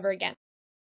trade show ever again.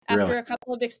 After Really? a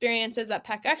couple of experiences at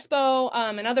PEC Expo,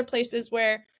 and other places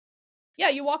where,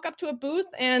 you walk up to a booth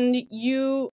and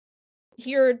you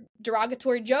hear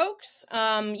derogatory jokes,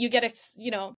 you get,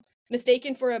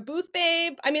 mistaken for a booth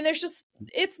babe. I mean,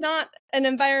 it's not an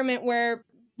environment where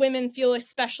women feel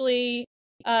especially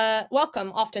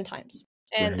welcome oftentimes.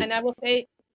 And Right. and I will say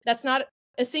that's not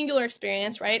a singular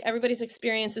experience, right? Everybody's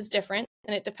experience is different,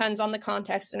 and it depends on the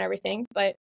context and everything.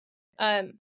 But now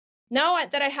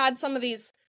that I had some of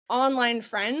these online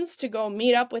friends to go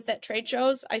meet up with at trade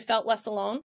shows, I felt less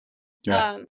alone.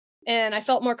 Yeah. And I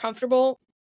felt more comfortable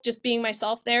just being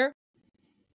myself there.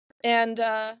 And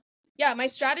my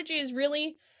strategy is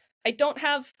really, I don't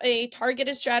have a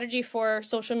targeted strategy for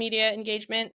social media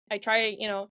engagement. I try,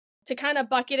 to kind of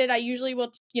bucket it. I usually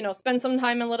will, spend some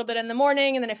time a little bit in the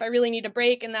morning, and then if I really need a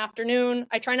break in the afternoon,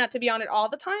 I try not to be on it all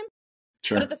the time.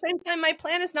 Sure. But at the same time, my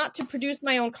plan is not to produce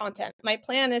my own content. My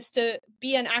plan is to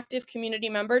be an active community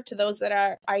member to those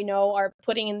that I know are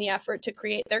putting in the effort to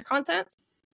create their content.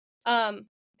 And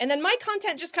then my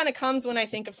content just kind of comes when I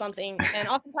think of something. And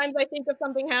oftentimes I think of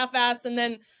something half-assed, and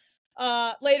then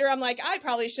later I'm like, I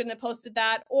probably shouldn't have posted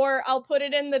that. Or I'll put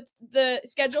it in the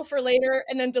schedule for later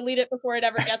and then delete it before it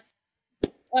ever gets.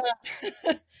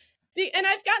 And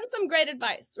I've gotten some great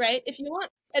advice, right? If you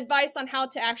want advice on how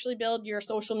to actually build your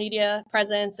social media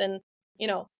presence and,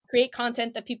 create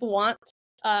content that people want,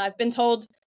 I've been told,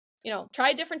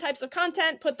 try different types of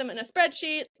content, put them in a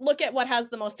spreadsheet, look at what has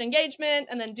the most engagement,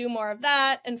 and then do more of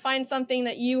that, and find something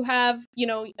that you have,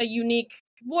 a unique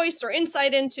voice or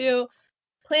insight into,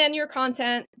 plan your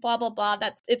content, blah, blah, blah.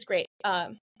 It's great.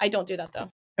 I don't do that though.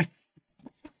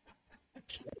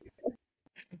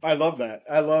 I love that.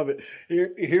 I love it.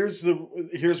 Here's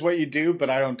what you do, but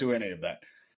I don't do any of that.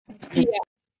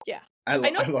 Yeah. I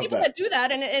know love people that do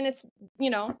that, and it's,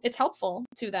 it's helpful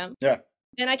to them. Yeah.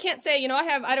 And I can't say, I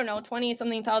have, 20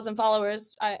 something thousand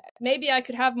followers. Maybe I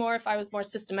could have more if I was more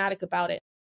systematic about it.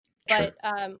 But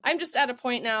sure. I'm just at a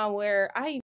point now where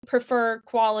I prefer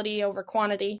quality over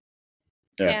quantity.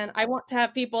 Yeah. And I want to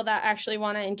have people that actually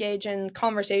want to engage in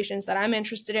conversations that I'm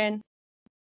interested in.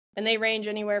 And they range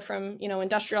anywhere from,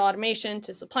 industrial automation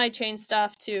to supply chain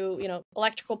stuff to,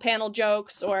 electrical panel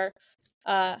jokes, or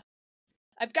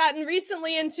I've gotten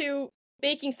recently into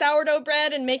baking sourdough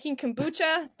bread and making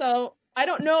kombucha. So I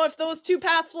don't know if those two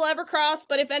paths will ever cross,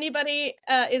 but if anybody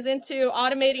is into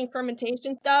automating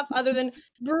fermentation stuff other than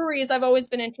breweries, I've always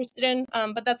been interested in,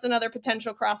 but that's another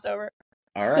potential crossover.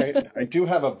 All right. I do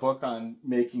have a book on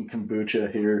making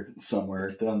kombucha here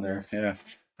somewhere down there. Yeah.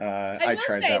 I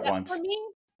tried that once.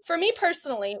 For me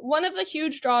personally, one of the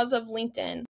huge draws of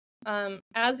LinkedIn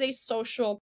as a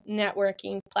social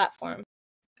networking platform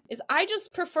is I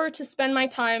just prefer to spend my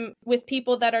time with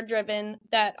people that are driven,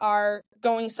 that are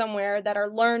going somewhere, that are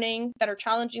learning, that are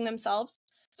challenging themselves.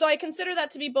 So I consider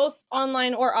that to be both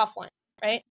online or offline,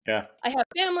 right? Yeah. I have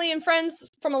family and friends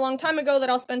from a long time ago that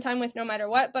I'll spend time with no matter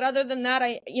what. But other than that,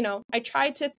 I try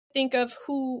to think of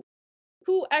who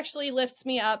actually lifts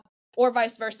me up, or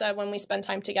vice versa when we spend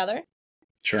time together.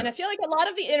 Sure. And I feel like a lot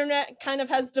of the internet kind of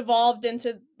has devolved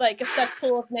into like a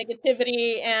cesspool of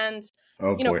negativity and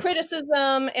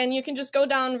criticism, and you can just go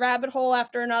down rabbit hole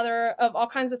after another of all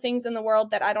kinds of things in the world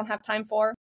that I don't have time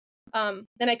for. And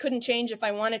I couldn't change if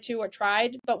I wanted to or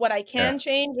tried. But what I can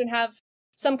change and have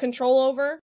some control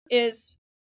over is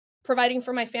providing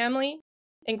for my family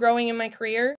and growing in my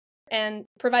career and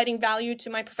providing value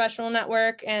to my professional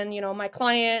network and, my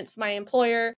clients, my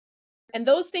employer. And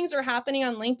those things are happening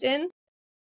on LinkedIn.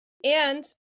 And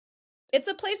it's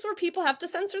a place where people have to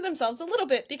censor themselves a little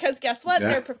bit, because guess what?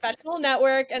 Their professional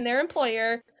network and their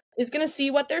employer is going to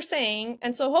see what they're saying.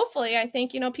 And so hopefully, I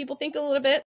think, people think a little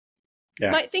bit,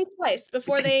 might think twice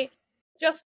before they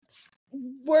just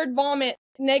word vomit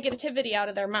negativity out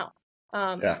of their mouth.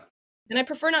 And I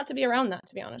prefer not to be around that,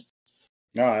 to be honest.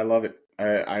 No, I love it.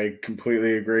 I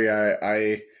completely agree.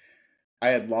 I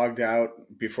had logged out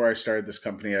before I started this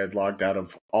company. I had logged out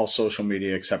of all social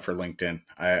media except for LinkedIn.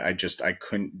 I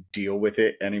couldn't deal with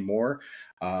it anymore.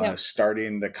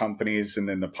 Starting the companies and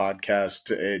then the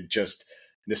podcast, it just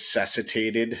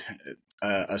necessitated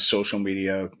a social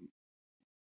media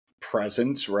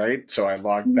presence, right? So I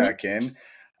logged back in.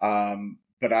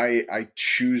 But I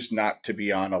choose not to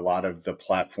be on a lot of the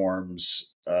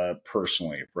platforms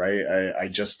personally, right?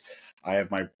 I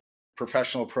have my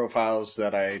professional profiles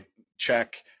that I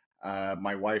check.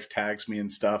 My wife tags me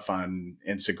and stuff on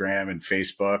Instagram and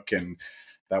Facebook, and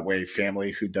that way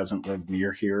family who doesn't live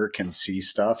near here can see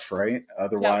stuff, right?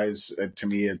 Otherwise, to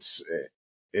me,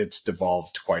 it's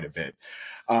devolved quite a bit.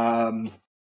 I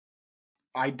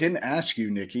didn't ask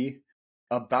you, Nikki,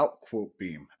 about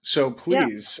QuoteBeam. So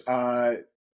please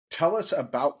tell us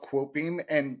about QuoteBeam.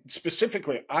 And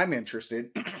specifically, I'm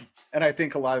interested, and I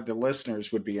think a lot of the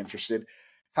listeners would be interested,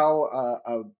 how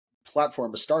a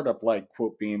platform, a startup like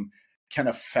QuoteBeam can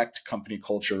affect company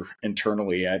culture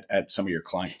internally at some of your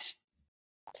clients.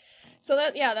 So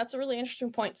that's a really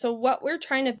interesting point. So what we're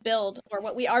trying to build, or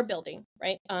what we are building,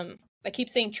 right? I keep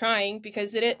saying trying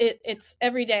because it's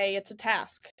every day, it's a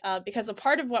task. Because a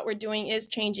part of what we're doing is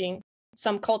changing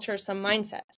some culture, some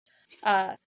mindset.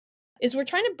 Is we're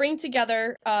trying to bring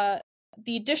together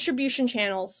the distribution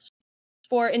channels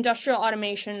for industrial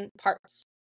automation parts.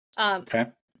 Okay.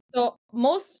 So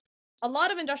a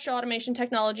lot of industrial automation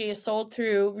technology is sold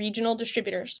through regional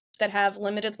distributors that have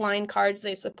limited line cards.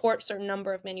 They support a certain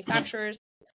number of manufacturers.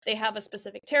 They have a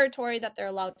specific territory that they're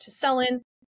allowed to sell in.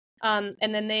 And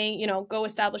then they, go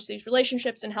establish these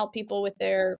relationships and help people with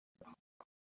their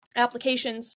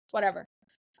applications, whatever.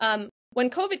 When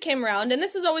COVID came around, and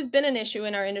this has always been an issue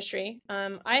in our industry,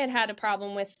 I had a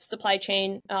problem with supply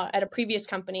chain at a previous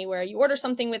company where you order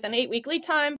something with an 8-week lead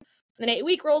time, then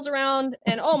 8-week rolls around,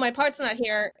 and oh, my part's not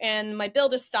here, and my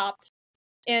build is stopped.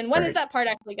 And when is that part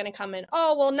actually going to come in?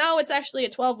 Oh, well, now it's actually a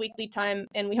 12-week lead time,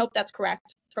 and we hope that's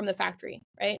correct from the factory,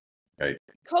 right? Right.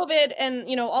 COVID and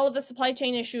all of the supply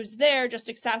chain issues there just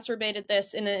exacerbated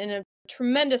this in a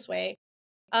tremendous way.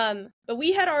 But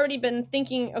we had already been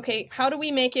thinking, okay, how do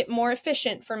we make it more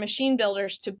efficient for machine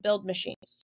builders to build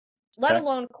machines, let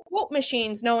alone quote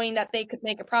machines, knowing that they could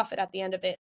make a profit at the end of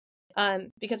it?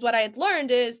 Because what I had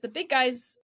learned is the big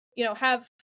guys, have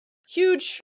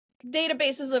huge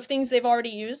databases of things they've already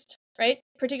used, right?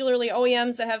 Particularly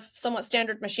OEMs that have somewhat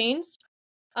standard machines.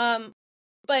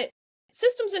 But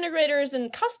systems integrators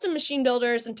and custom machine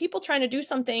builders and people trying to do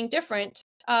something different,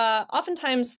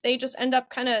 oftentimes they just end up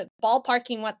kind of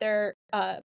ballparking what their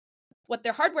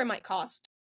hardware might cost.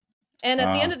 And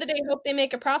at the end of the day, hope they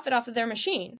make a profit off of their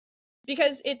machine,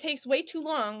 because it takes way too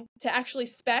long to actually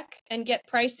spec and get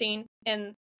pricing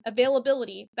and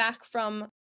availability back from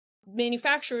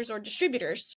manufacturers or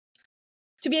distributors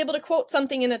to be able to quote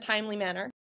something in a timely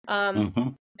manner.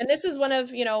 And this is one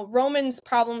of, Roman's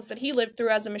problems that he lived through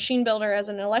as a machine builder, as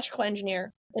an electrical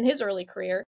engineer in his early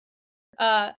career,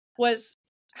 was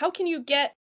how can you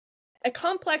get a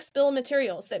complex bill of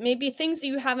materials that may be things that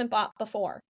you haven't bought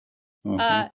before?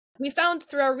 We found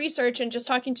through our research and just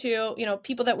talking to,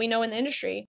 people that we know in the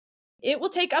industry, it will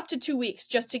take up to 2 weeks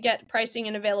just to get pricing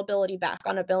and availability back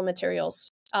on a bill of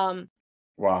materials.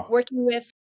 Wow. Working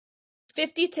with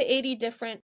 50 to 80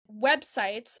 different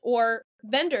websites or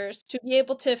vendors to be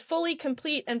able to fully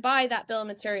complete and buy that bill of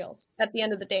materials at the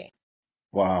end of the day.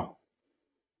 Wow.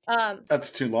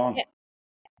 That's too long. Yeah,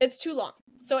 it's too long.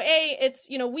 So it's,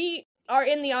 we are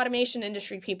in the automation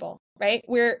industry, people, right?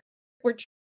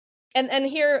 And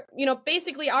here,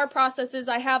 basically our process is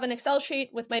I have an Excel sheet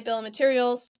with my bill of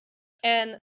materials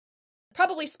and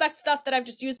probably spec stuff that I've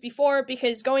just used before,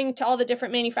 because going to all the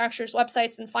different manufacturers'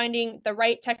 websites and finding the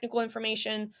right technical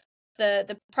information,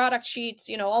 the product sheets,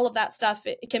 all of that stuff,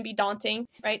 it can be daunting,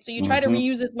 right? So you try to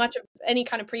reuse as much of any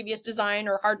kind of previous design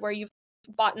or hardware you've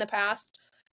bought in the past.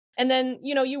 And then,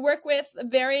 you work with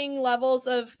varying levels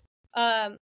of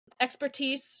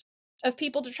expertise of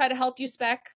people to try to help you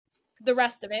spec the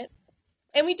rest of it.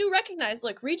 And we do recognize,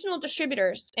 regional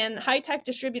distributors and high-tech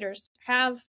distributors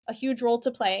have a huge role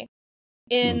to play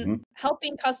in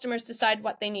helping customers decide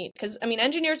what they need. Because,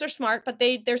 engineers are smart, but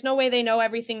there's no way they know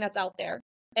everything that's out there.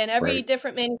 And every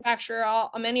different manufacturer,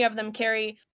 many of them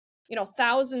carry,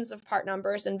 thousands of part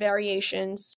numbers and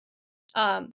variations.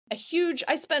 I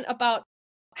spent about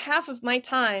half of my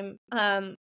time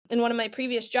in one of my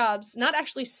previous jobs not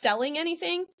actually selling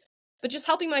anything, but just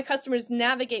helping my customers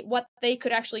navigate what they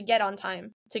could actually get on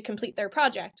time to complete their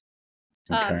project.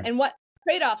 And what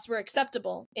trade-offs were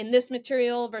acceptable in this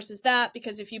material versus that,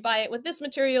 because if you buy it with this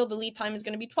material, the lead time is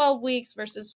going to be 12 weeks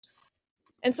versus...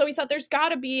 And so we thought there's got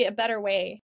to be a better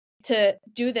way to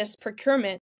do this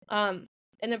procurement. And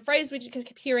the phrase we just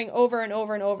keep hearing over and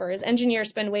over and over is engineers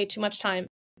spend way too much time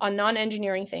on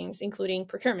non-engineering things, including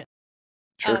procurement.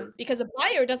 Sure. Because a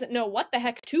buyer doesn't know what the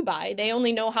heck to buy. They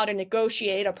only know how to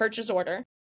negotiate a purchase order.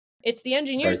 It's the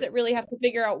engineers that really have to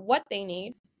figure out what they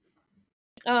need.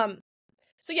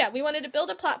 So yeah, we wanted to build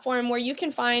a platform where you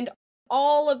can find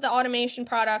all of the automation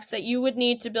products that you would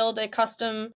need to build a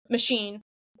custom machine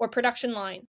or production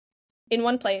line in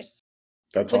one place.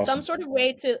 That's with awesome. some sort of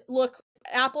way to look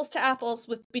apples to apples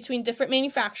between different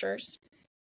manufacturers.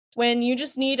 When you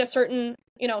just need a certain,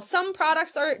 some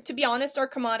products are, to be honest, are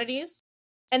commodities,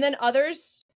 and then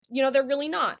others, they're really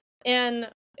not. And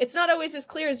it's not always as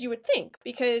clear as you would think,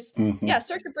 because yeah,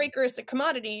 circuit breaker is a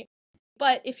commodity,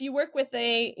 but if you work with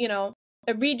a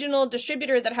regional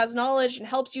distributor that has knowledge and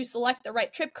helps you select the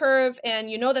right trip curve, and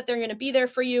you know that they're going to be there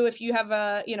for you if you have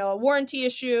a warranty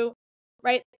issue,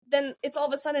 right? Then it's all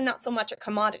of a sudden not so much a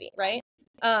commodity, right?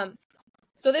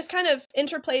 So this kind of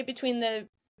interplay between the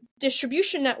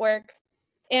distribution network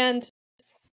and,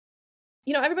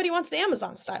 everybody wants the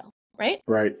Amazon style, right?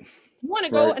 Right. You want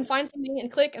to go and find something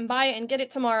and click and buy it and get it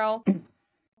tomorrow.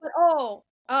 But all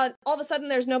of a sudden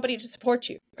there's nobody to support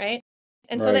you, right?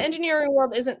 And so the engineering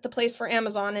world isn't the place for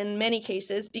Amazon in many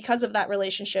cases because of that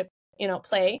relationship,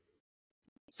 play.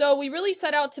 So we really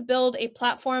set out to build a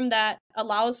platform that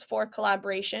allows for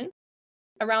collaboration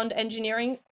around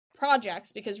engineering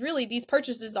projects, because really these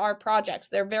purchases are projects.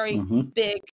 They're very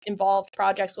big, involved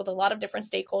projects with a lot of different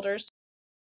stakeholders.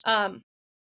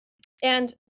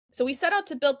 And so we set out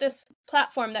to build this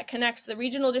platform that connects the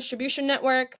regional distribution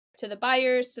network to the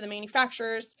buyers, to the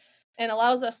manufacturers, and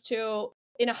allows us to,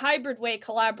 in a hybrid way,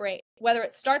 collaborate, whether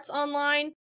it starts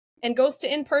online and goes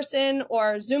to in-person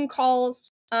or Zoom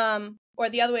calls, or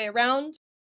the other way around.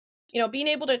 Being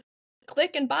able to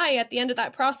click and buy at the end of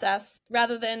that process,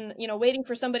 rather than, waiting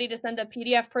for somebody to send a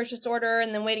PDF purchase order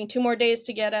and then waiting 2 more days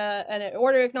to get an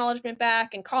order acknowledgement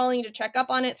back and calling to check up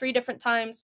on it 3 different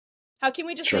times. How can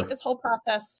we just make this whole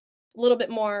process a little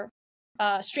bit more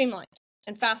streamlined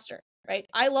and faster, right?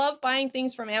 I love buying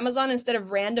things from Amazon instead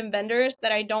of random vendors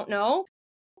that I don't know,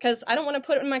 because I don't want to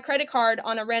put my credit card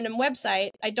on a random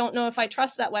website. I don't know if I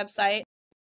trust that website.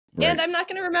 Right. And I'm not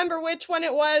going to remember which one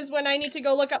it was when I need to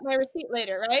go look up my receipt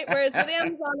later, right? Whereas with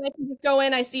Amazon, I can just go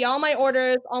in, I see all my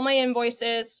orders, all my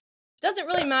invoices. It doesn't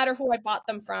really matter who I bought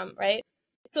them from, right?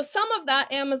 So some of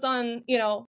that Amazon,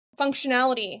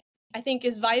 functionality, I think,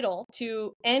 is vital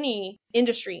to any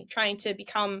industry trying to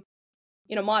become,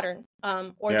 modern,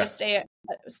 or just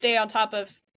stay on top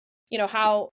of,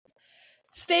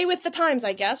 stay with the times,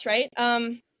 I guess, right?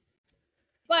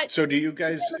 But so do you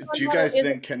guys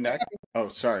then connect? Oh,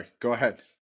 sorry. Go ahead.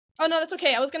 Oh, no, that's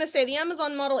okay. I was going to say the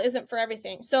Amazon model isn't for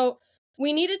everything. So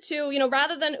we needed to,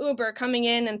 rather than Uber coming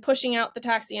in and pushing out the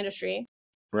taxi industry,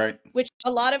 right? Which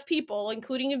a lot of people,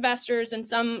 including investors and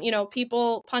some,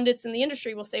 people, pundits in the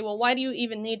industry, will say, well, why do you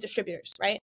even need distributors,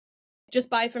 right? Just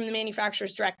buy from the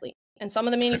manufacturers directly. And some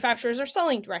of the manufacturers are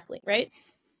selling directly, right?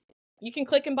 You can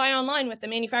click and buy online with the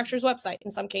manufacturer's website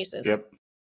in some cases. Yep.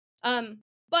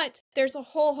 But there's a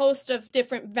whole host of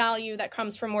different value that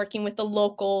comes from working with the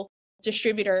local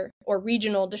distributor or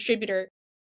regional distributor,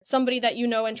 somebody that you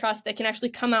know and trust that can actually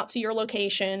come out to your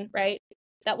location, right?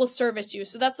 That will service you.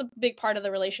 So that's a big part of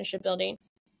the relationship building.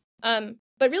 But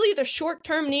really the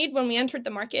short-term need when we entered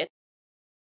the market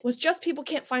was just people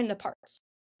can't find the parts.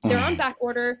 They're on back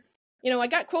order. I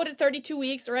got quoted 32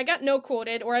 weeks, or I got no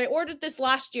quoted, or I ordered this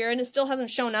last year and it still hasn't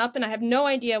shown up and I have no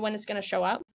idea when it's going to show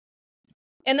up.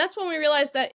 And that's when we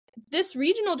realized that this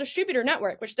regional distributor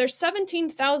network, which there's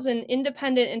 17,000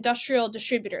 independent industrial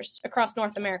distributors across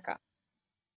North America.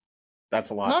 That's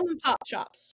a lot. Mom and pop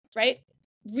shops, right?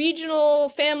 Regional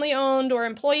family-owned or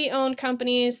employee-owned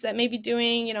companies that may be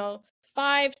doing,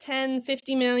 5, 10,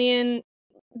 50 million.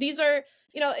 These are,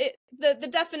 the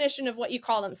definition of what you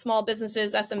call them, small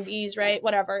businesses, SMBs, right?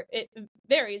 Whatever, it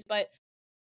varies, but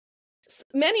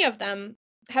many of them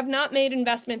have not made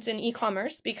investments in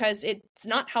e-commerce because it's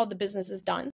not how the business is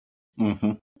done.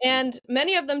 And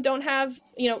many of them don't have,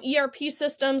 ERP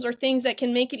systems or things that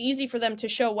can make it easy for them to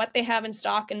show what they have in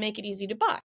stock and make it easy to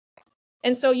buy.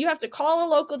 And so you have to call a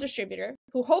local distributor,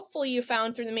 who hopefully you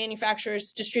found through the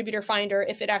manufacturer's distributor finder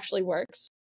if it actually works.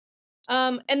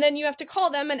 And then you have to call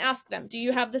them and ask them, do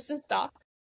you have this in stock?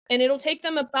 And it'll take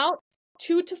them about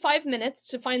 2 to 5 minutes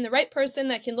to find the right person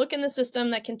that can look in the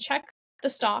system, that can check the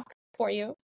stock for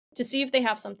you to see if they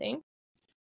have something.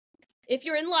 If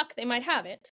you're in luck, they might have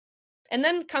it. And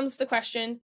then comes the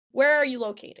question, where are you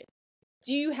located?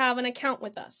 Do you have an account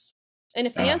with us? And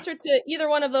if the answer to either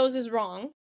one of those is wrong,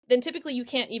 then typically you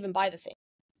can't even buy the thing,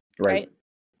 right?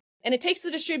 And it takes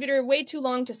the distributor way too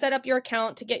long to set up your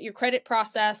account, to get your credit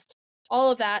processed,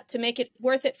 all of that, to make it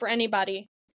worth it for anybody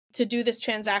to do this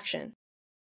transaction.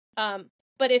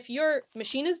 But if your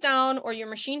machine is down or your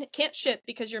machine can't ship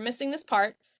because you're missing this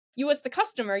part, you as the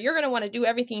customer, you're going to want to do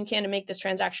everything you can to make this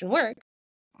transaction work.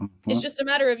 It's just a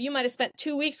matter of you might have spent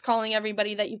 2 weeks calling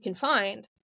everybody that you can find,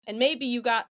 and maybe you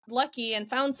got lucky and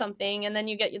found something, and then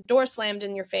you get your door slammed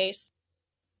in your face.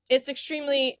 It's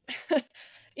extremely,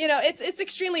 it's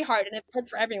extremely hard, and it's hard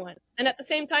for everyone. And at the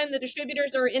same time, the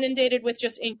distributors are inundated with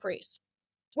just inquiries.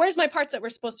 Where's my parts that were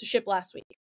supposed to ship last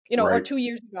week, or 2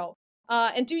 years ago?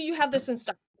 And do you have this in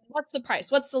stock? What's the price?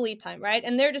 What's the lead time, right?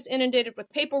 And they're just inundated with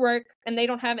paperwork, and they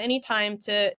don't have any time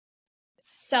to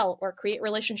sell or create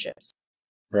relationships.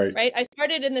 Right. I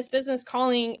started in this business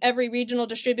calling every regional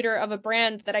distributor of a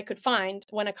brand that I could find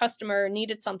when a customer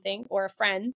needed something, or a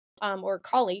friend, or a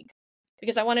colleague,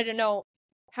 because I wanted to know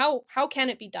how can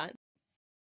it be done.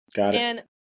 Got it. And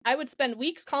I would spend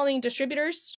weeks calling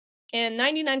distributors, and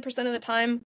 99% of the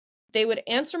time they would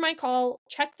answer my call,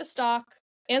 check the stock,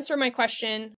 answer my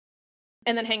question,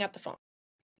 and then hang up the phone.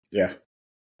 Yeah.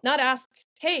 Not ask,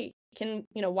 hey,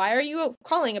 why are you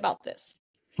calling about this?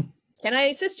 Can I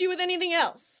assist you with anything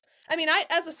else? I mean,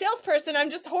 as a salesperson, I'm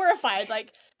just horrified.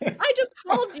 Like, I just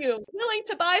called you willing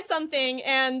to buy something,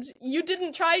 and you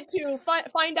didn't try to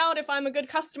find out if I'm a good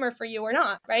customer for you or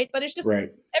not, right? But it's just,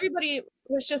 everybody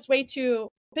was just way too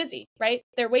busy, right?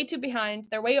 They're way too behind.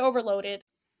 They're way overloaded,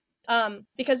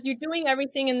 because you're doing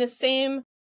everything in the same,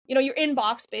 your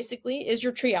inbox basically is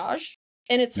your triage,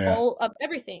 and it's full of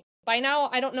everything. By now,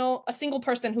 I don't know a single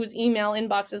person whose email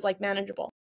inbox is like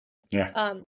manageable.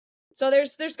 Yeah. So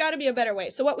there's got to be a better way.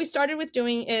 So what we started with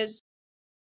doing is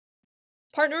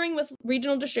partnering with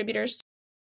regional distributors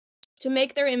to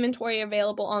make their inventory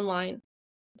available online,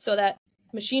 so that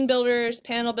machine builders,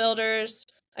 panel builders,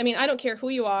 I mean, I don't care who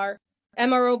you are,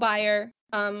 MRO buyer,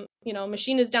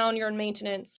 machine is down, you're in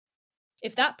maintenance.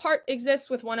 If that part exists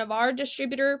with one of our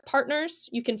distributor partners,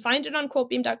 you can find it on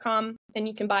QuoteBeam.com, and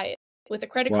you can buy it with a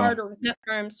credit card or with net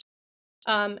terms,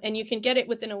 and you can get it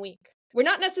within a week. We're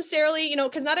not necessarily,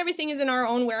 because not everything is in our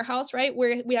own warehouse, right?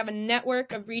 We have a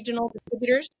network of regional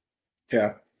distributors.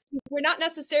 Yeah. We're not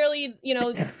necessarily,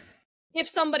 if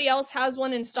somebody else has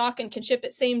one in stock and can ship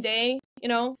it same day,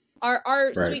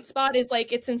 our sweet spot is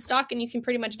like it's in stock and you can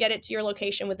pretty much get it to your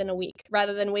location within a week,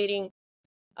 rather than waiting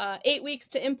 8 weeks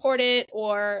to import it,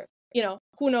 or,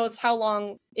 who knows how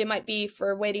long it might be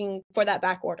for waiting for that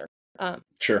back order.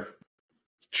 Sure.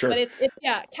 But it's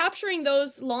capturing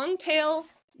those long tail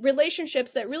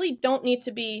relationships that really don't need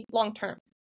to be long term,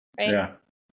 right? Yeah.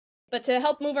 But to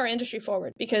help move our industry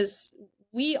forward, because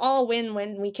we all win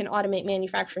when we can automate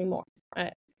manufacturing more.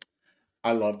 Right?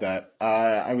 I love that.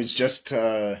 I was just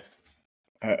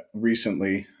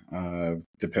recently,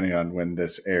 depending on when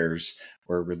this airs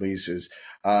or releases,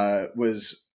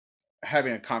 was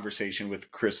having a conversation with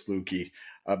Chris Lukey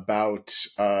about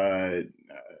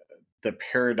the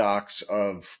paradox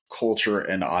of culture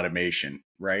and automation,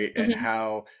 right? And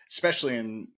how, especially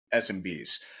in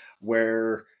SMBs,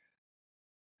 where,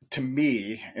 to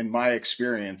me, in my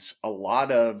experience, a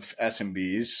lot of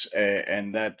SMBs,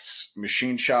 and that's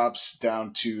machine shops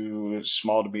down to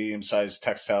small to medium-sized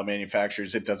textile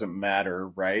manufacturers, it doesn't matter,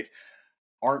 right,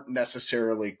 aren't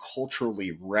necessarily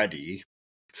culturally ready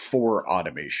for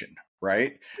automation,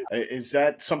 right? Is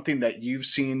that something that you've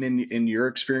seen in your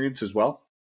experience as well?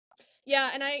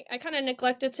 Yeah, and I kind of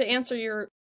neglected to answer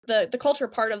the culture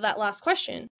part of that last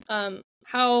question.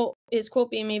 How is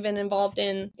QuoteBeam even involved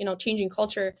in, changing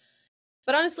culture?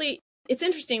 But honestly, it's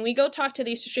interesting. We go talk to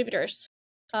these distributors,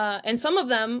 and some of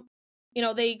them,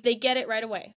 they get it right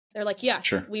away. They're like,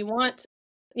 yes, we want,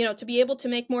 to be able to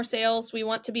make more sales. We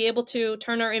want to be able to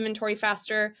turn our inventory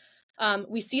faster.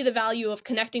 We see the value of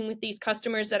connecting with these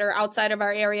customers that are outside of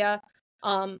our area.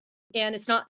 And it's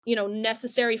not,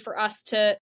 necessary for us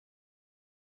to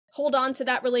hold on to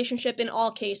that relationship in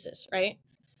all cases, right?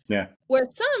 Yeah. Where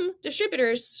some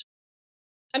distributors,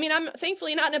 I mean, I'm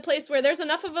thankfully not in a place where there's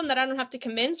enough of them that I don't have to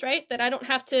convince, right? That I don't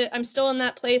have to, I'm still in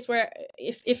that place where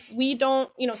if we don't,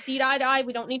 see eye to eye,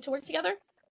 we don't need to work together.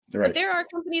 Right. But there are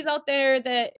companies out there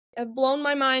that have blown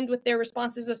my mind with their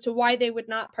responses as to why they would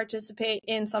not participate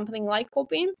in something like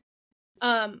QuoteBeam.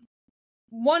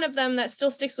 One of them that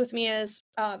still sticks with me is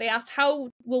they asked,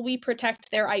 how will we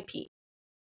protect their IP?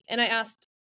 And I asked,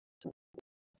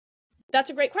 that's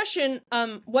a great question.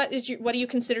 What do you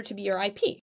consider to be your IP?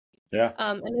 Yeah.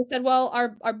 And they said, well,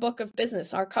 our book of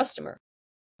business, our customer.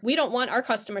 We don't want our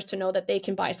customers to know that they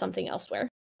can buy something elsewhere.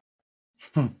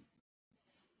 And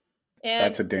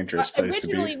that's a dangerous place to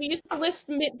be. Originally, we used to list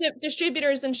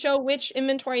distributors and show which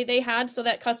inventory they had so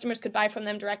that customers could buy from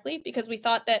them directly, because we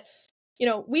thought that,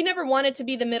 we never wanted to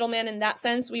be the middleman in that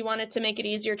sense. We wanted to make it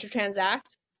easier to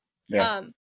transact. Yeah.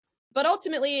 But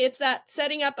ultimately, it's that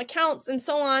setting up accounts and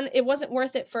so on, it wasn't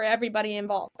worth it for everybody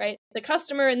involved, right? The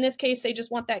customer, in this case, they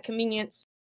just want that convenience.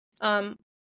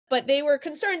 but they were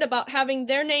concerned about having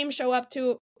their name show up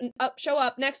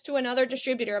next to another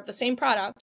distributor of the same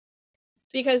product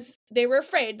because they were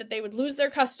afraid that they would lose their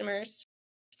customers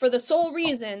for the sole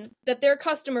reason that their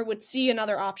customer would see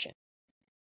another option.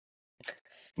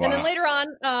 Wow. And then later on,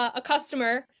 a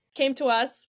customer came to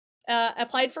us,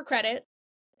 applied for credit,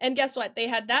 and guess what? They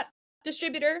had that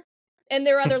distributor and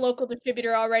their other local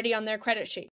distributor already on their credit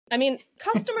sheet. I mean,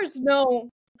 customers know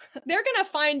they're going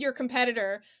to find your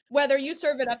competitor whether you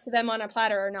serve it up to them on a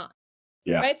platter or not.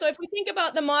 Yeah. Right? So if we think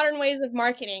about the modern ways of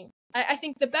marketing, I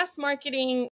think the best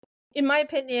marketing, in my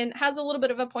opinion, has a little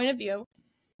bit of a point of view.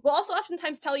 We'll also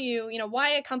oftentimes tell you, why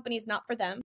a company is not for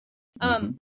them.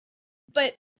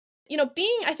 But,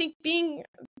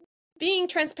 being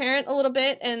transparent a little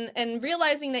bit and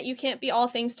realizing that you can't be all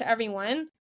things to everyone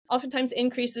oftentimes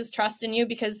increases trust in you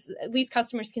because at least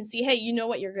customers can see, hey, you know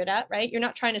what you're good at, right? You're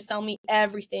not trying to sell me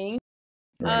everything.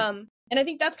 Right. And I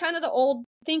think that's kind of the old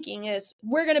thinking is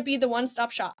we're going to be the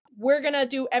one-stop shop. We're going to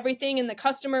do everything and the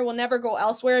customer will never go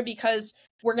elsewhere because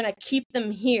we're going to keep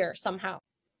them here somehow.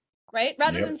 Right?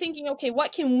 Rather than thinking, okay,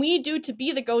 what can we do to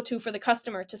be the go-to for the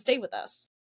customer to stay with us,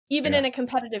 even in a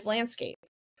competitive landscape?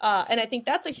 And I think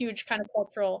that's a huge kind of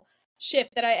cultural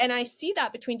shift that I see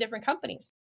that between different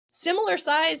companies. Similar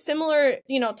size, similar,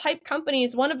 type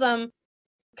companies, one of them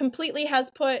completely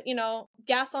has put,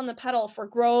 gas on the pedal for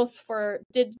growth,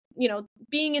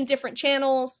 being in different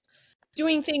channels,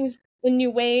 doing things in new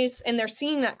ways, and they're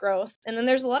seeing that growth. And then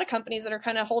there's a lot of companies that are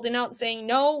kind of holding out and saying,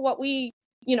 no, what we,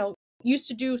 used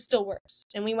to do still works,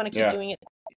 and we want to keep doing it.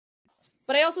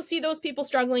 But I also see those people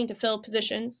struggling to fill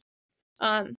positions,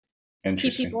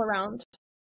 keep people around,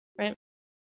 right?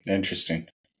 Interesting.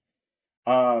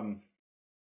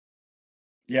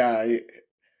 Yeah,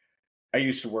 I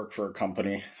used to work for a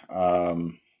company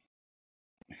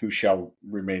who shall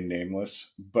remain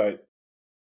nameless, but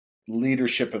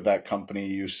leadership of that company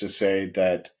used to say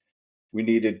that we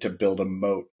needed to build a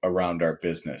moat around our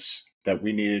business, that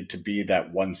we needed to be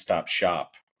that one-stop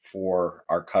shop for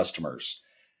our customers.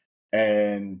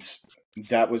 And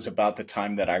that was about the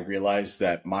time that I realized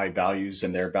that my values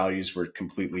and their values were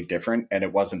completely different, and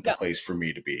it wasn't the place for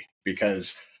me to be,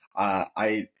 because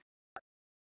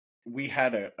we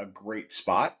had a great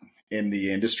spot in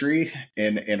the industry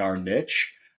in our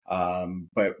niche,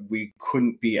 but we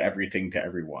couldn't be everything to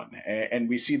everyone. And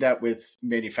we see that with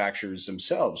manufacturers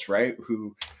themselves, right?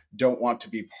 Who don't want to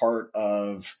be part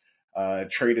of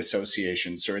trade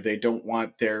associations, or they don't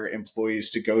want their employees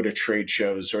to go to trade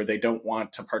shows, or they don't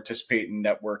want to participate in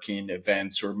networking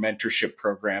events or mentorship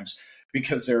programs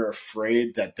because they're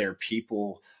afraid that their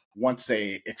people, once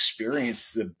they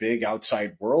experience the big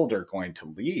outside world, are going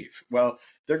to leave. Well,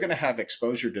 they're going to have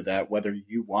exposure to that whether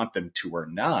you want them to or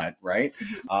not, right?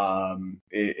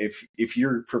 If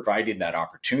you're providing that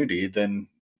opportunity, then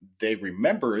they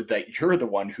remember that you're the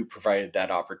one who provided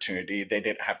that opportunity. They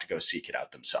didn't have to go seek it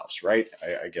out themselves, right?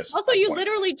 I guess. Also, you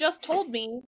literally just told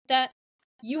me that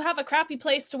you have a crappy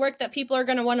place to work that people are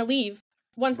going to want to leave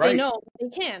once they know they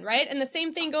can, right? And the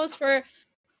same thing goes for,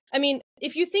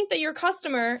 if you think that your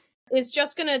customer is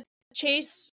just going to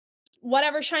chase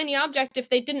whatever shiny object if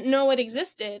they didn't know it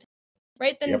existed,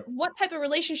 right? Then what type of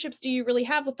relationships do you really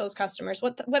have with those customers?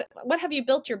 What have you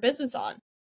built your business on?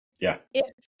 Yeah. If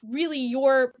really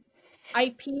your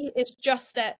IP is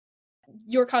just that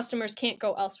your customers can't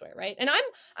go elsewhere, right? And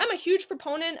I'm a huge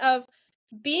proponent of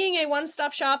being a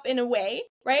one-stop shop in a way,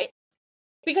 right?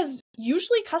 Because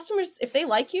usually customers, if they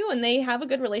like you and they have a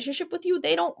good relationship with you,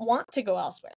 they don't want to go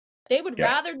elsewhere. They would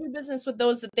rather do business with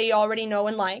those that they already know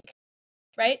and like,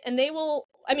 right? And they will,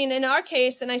 in our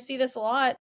case, and I see this a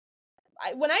lot,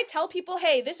 when I tell people,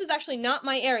 hey, this is actually not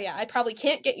my area, I probably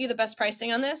can't get you the best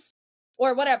pricing on this,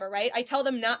 or whatever, right? I tell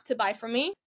them not to buy from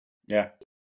me. Yeah.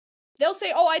 They'll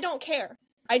say, oh, I don't care.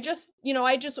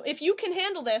 If you can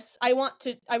handle this, I want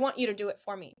you to do it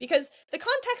for me. Because the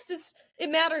context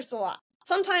it matters a lot.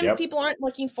 Sometimes people aren't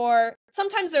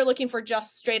sometimes they're looking for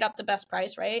just straight up the best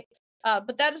price, right?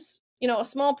 But that is, a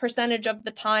small percentage of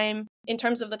the time in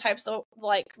terms of the types of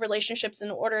relationships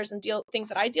and orders and things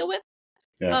that I deal with.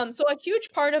 Yeah. So a huge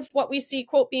part of what we see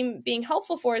QuoteBeam being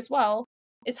helpful for as well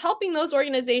is helping those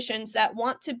organizations that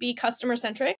want to be customer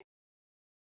centric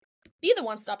be the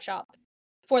one-stop shop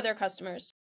for their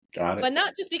customers. Got it. But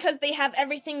not just because they have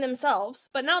everything themselves,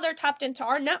 but now they're tapped into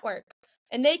our network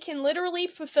and they can literally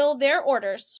fulfill their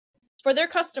orders for their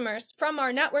customers from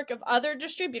our network of other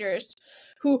distributors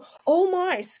who, oh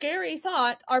my, scary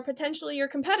thought, are potentially your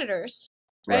competitors,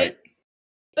 right?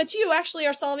 But you actually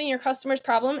are solving your customer's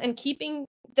problem and keeping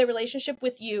the relationship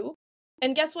with you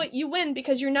And guess what? You win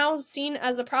because you're now seen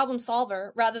as a problem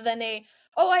solver rather than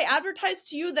oh, I advertised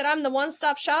to you that I'm the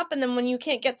one-stop shop. And then when you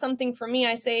can't get something from me,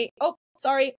 I say, oh,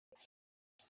 sorry,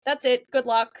 that's it. Good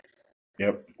luck.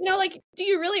 Yep. Like, do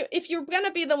you really, if you're going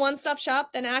to be the one-stop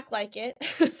shop, then act like it.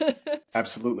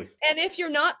 Absolutely. And if you're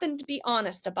not, then to be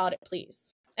honest about it,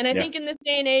 please. And I think in this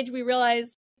day and age, we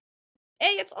realize,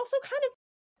 it's also kind of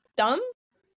dumb.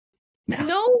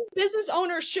 No business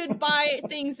owner should buy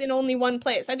things in only one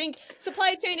place. I think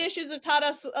supply chain issues have taught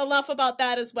us enough about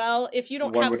that as well. If you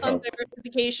don't have some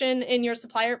diversification in your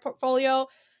supplier portfolio,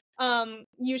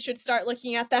 you should start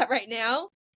looking at that right now.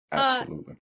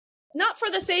 Absolutely. Not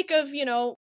for the sake of,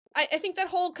 I think that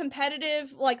whole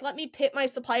competitive, like, let me pit my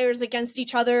suppliers against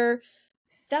each other,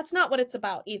 that's not what it's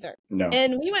about either. No.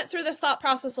 And we went through this thought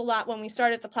process a lot when we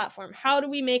started the platform. How do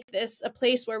we make this a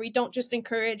place where we don't just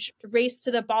encourage race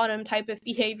to the bottom type of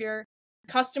behavior,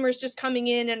 customers just coming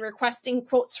in and requesting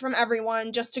quotes from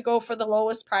everyone just to go for the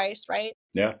lowest price, right?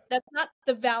 Yeah. That's not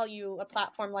the value a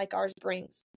platform like ours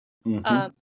brings. Mm-hmm.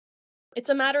 It's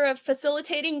a matter of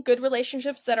facilitating good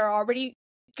relationships that are already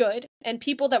good and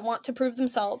people that want to prove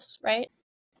themselves, right?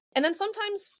 And then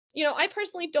sometimes, I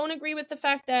personally don't agree with the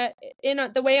fact that in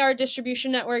the way our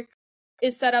distribution network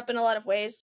is set up in a lot of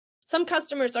ways, some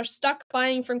customers are stuck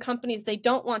buying from companies they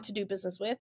don't want to do business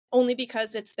with only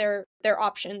because it's their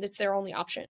option. It's their only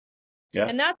option. Yeah.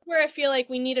 And that's where I feel like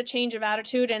we need a change of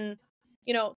attitude and,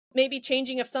 maybe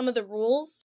changing of some of the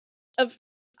rules of,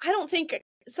 I don't think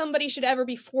somebody should ever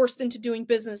be forced into doing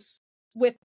business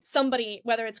with somebody,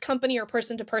 whether it's company or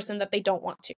person to person, that they don't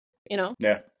want to,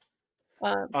 Yeah.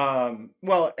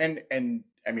 Well, and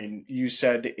I mean, you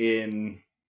said in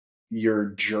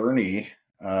your journey,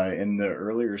 in the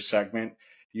earlier segment,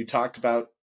 you talked about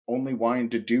only wanting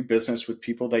to do business with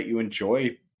people that you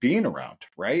enjoy being around,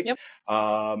 right? Yep.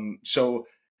 So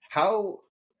how,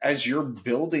 as you're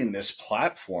building this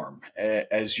platform,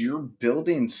 as you're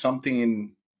building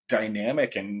something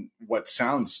dynamic and what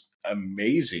sounds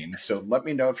amazing, so let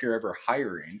me know if you're ever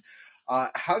hiring,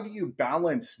 how do you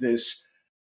balance this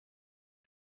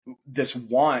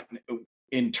want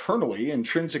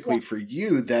intrinsically for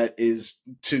you, that is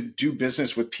to do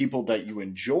business with people that you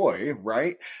enjoy,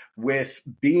 right? With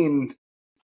being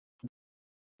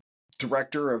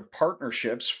director of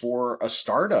partnerships for a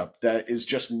startup that is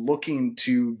just looking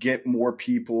to get more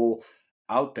people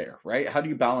out there, right? How do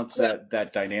you balance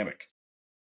that dynamic?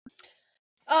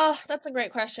 Oh, that's a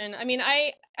great question. I mean,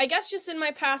 I guess just in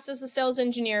my past as a sales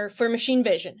engineer for machine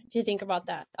vision, if you think about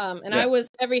that. I was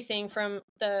everything from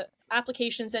the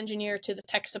applications engineer to the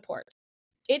tech support.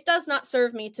 It does not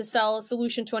serve me to sell a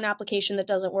solution to an application that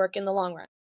doesn't work in the long run,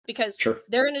 because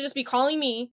they're going to just be calling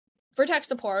me for tech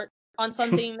support on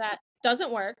something that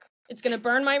doesn't work. It's going to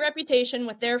burn my reputation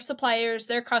with their suppliers,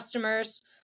 their customers,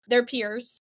 their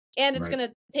peers, and it's going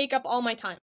to take up all my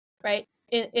time, right?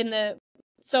 That's,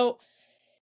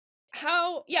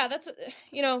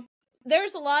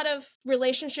 there's a lot of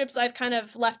relationships I've kind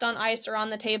of left on ice or on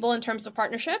the table in terms of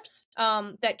partnerships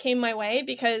that came my way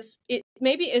because it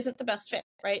maybe isn't the best fit,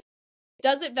 right?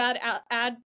 Does it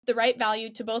add the right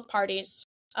value to both parties?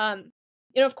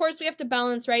 Of course we have to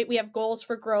balance, right? We have goals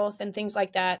for growth and things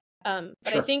like that. But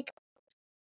I think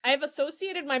I've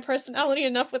associated my personality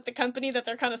enough with the company that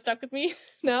they're kind of stuck with me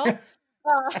now. And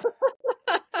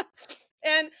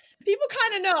people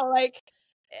kind of know, like,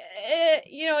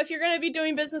 if you're going to be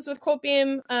doing business with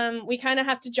QuoteBeam, we kind of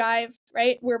have to jive,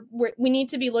 right? We need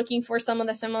to be looking for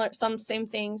some same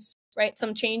things, right?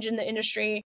 Some change in the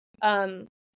industry, some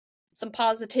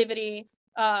positivity.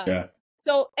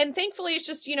 So, and thankfully it's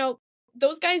just,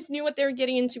 those guys knew what they were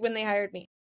getting into when they hired me.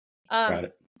 Got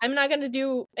it. I'm not going to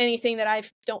do anything that I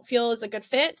don't feel is a good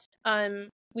fit.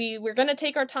 We're going to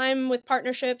take our time with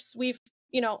partnerships.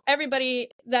 Everybody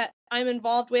that I'm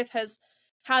involved with has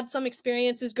had some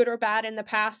experiences, good or bad, in the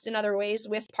past in other ways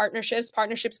with partnerships.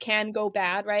 Partnerships can go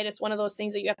bad, right? It's one of those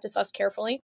things that you have to suss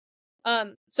carefully.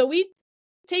 So we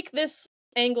take this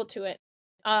angle to it.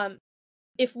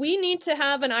 If we need to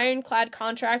have an ironclad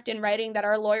contract in writing that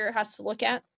our lawyer has to look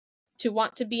at to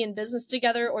want to be in business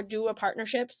together or do a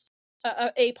partnership,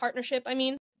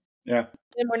 then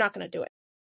we're not going to do it.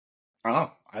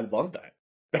 Oh, I love that.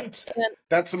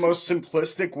 That's the most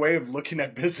simplistic way of looking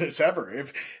at business ever.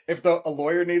 If a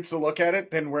lawyer needs to look at it,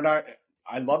 then we're not.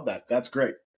 I love that. That's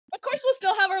great. Of course, we'll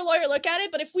still have our lawyer look at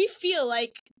it, but if we feel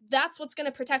like that's what's going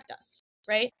to protect us,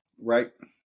 right? Right.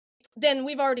 Then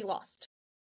we've already lost.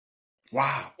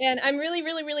 Wow. And I'm really,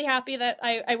 really, really happy that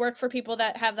I work for people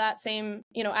that have that same,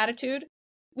 attitude.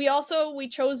 We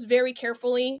chose very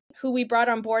carefully who we brought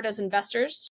on board as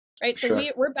investors, right? So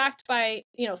we're backed by,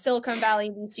 Silicon Valley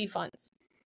VC funds.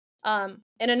 And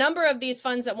a number of these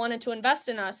funds that wanted to invest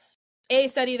in us,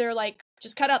 said either like,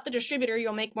 just cut out the distributor,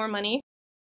 you'll make more money.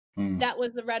 That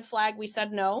was the red flag. We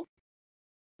said no.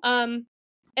 And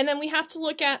then we have to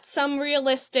look at some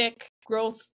realistic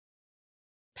growth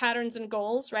patterns and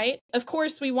goals, right? Of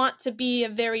course, we want to be a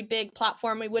very big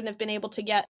platform. We wouldn't have been able to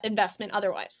get investment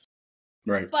otherwise.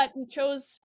 Right. But we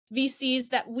chose VCs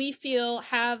that we feel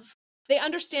they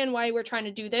understand why we're trying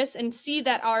to do this and see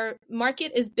that our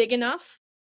market is big enough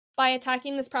by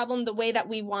attacking this problem the way that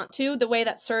we want to, the way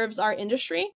that serves our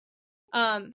industry.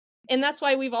 And that's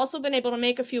why we've also been able to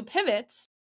make a few pivots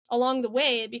along the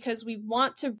way, because we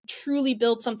want to truly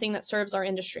build something that serves our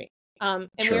industry. And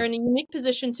we're in a unique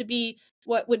position to be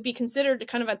what would be considered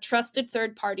kind of a trusted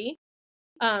third party.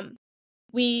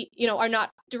 We, are not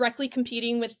directly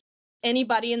competing with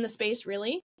anybody in the space,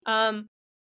 really.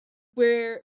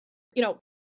 We're,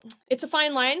 it's a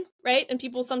fine line, right? And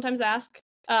people sometimes ask,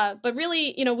 but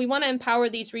really, we want to empower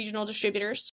these regional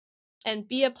distributors and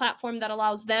be a platform that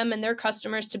allows them and their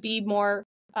customers to be more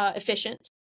efficient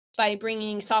by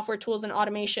bringing software tools and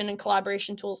automation and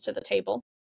collaboration tools to the table.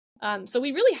 So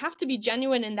we really have to be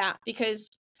genuine in that, because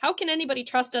how can anybody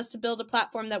trust us to build a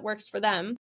platform that works for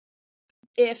them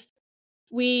if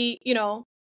we,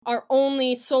 are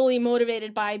only solely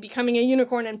motivated by becoming a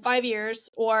unicorn in 5 years,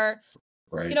 or,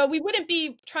 we wouldn't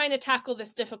be trying to tackle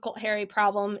this difficult, hairy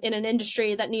problem in an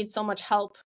industry that needs so much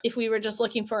help if we were just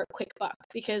looking for a quick buck,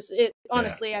 because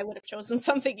honestly, I would have chosen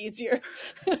something easier.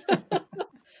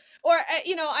 Or,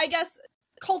 I guess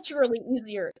culturally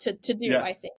easier to do,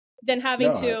 I think, than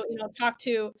having to, talk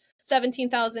to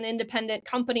 17,000 independent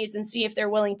companies and see if they're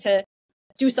willing to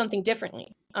do something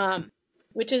differently,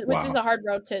 which is a hard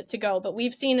road to go. But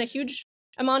we've seen a huge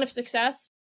amount of success.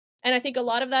 And I think a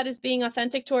lot of that is being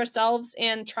authentic to ourselves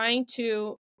and trying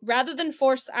to, rather than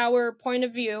force our point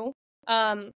of view,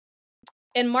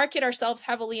 and market ourselves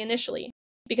heavily initially,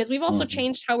 because we've also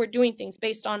changed how we're doing things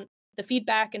based on the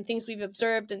feedback and things we've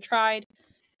observed and tried,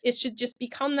 is to just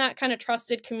become that kind of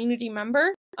trusted community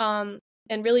member,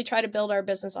 and really try to build our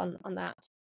business on that.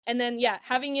 And then,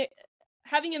 having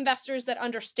investors that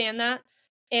understand that,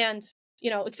 and,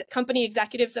 company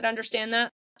executives that understand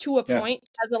that to a point,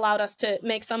 has allowed us to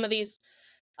make some of these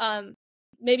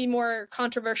maybe more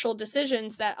controversial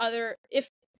decisions that if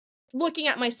looking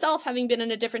at myself, having been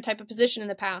in a different type of position in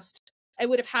the past, I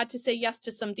would have had to say yes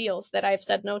to some deals that I've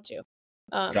said no to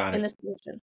in this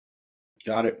position.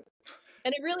 Got it.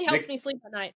 And it really helps me sleep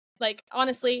at night. Like,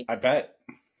 honestly, I bet.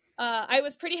 I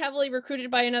was pretty heavily recruited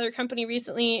by another company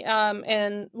recently.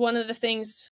 And one of the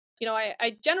things,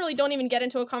 I generally don't even get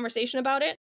into a conversation about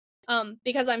it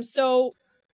because I'm so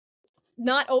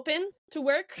not open to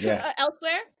work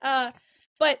elsewhere.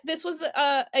 But this was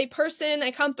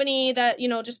a company that,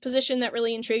 just positioned that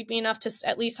really intrigued me enough to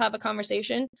at least have a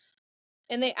conversation.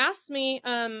 And they asked me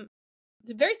a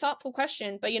very thoughtful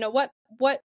question, but,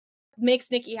 what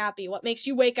makes Nikki happy? What makes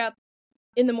you wake up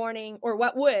in the morning, or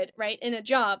what would, right, in a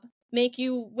job, make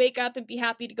you wake up and be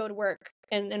happy to go to work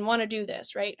and want to do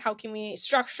this, right? How can we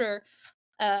structure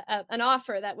an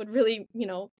offer that would really,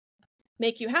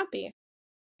 make you happy?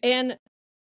 And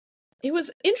it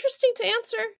was interesting to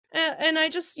answer. And I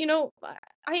just,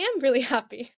 I am really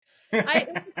happy.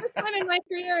 It's the first time in my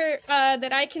career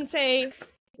that I can say,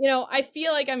 I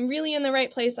feel like I'm really in the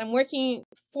right place. I'm working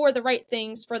for the right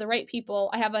things, for the right people.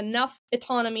 I have enough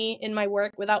autonomy in my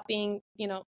work without being,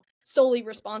 solely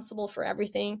responsible for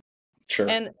everything. Sure.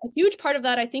 And a huge part of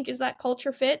that, I think, is that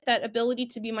culture fit, that ability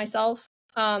to be myself,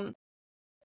 and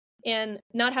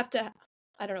not have to,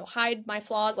 hide my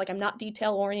flaws. Like, I'm not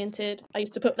detail oriented. I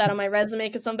used to put that on my resume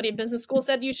because somebody in business school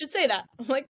said you should say that. I'm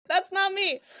like, that's not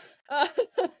me.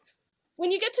 When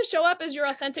you get to show up as your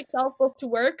authentic self, both to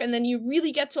work, and then you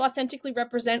really get to authentically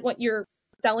represent what you're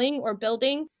selling or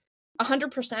building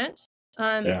 100%,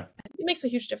 I think it makes a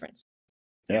huge difference.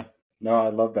 Yeah. No, I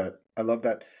love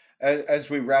that.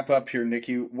 As we wrap up here,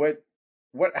 Nikki, what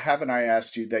haven't I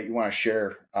asked you that you want to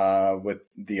share with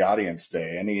the audience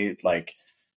today? Any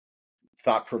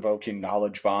thought-provoking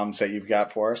knowledge bombs that you've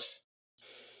got for us?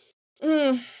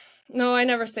 No, I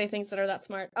never say things that are that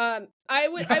smart. I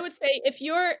would say if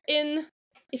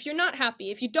you're not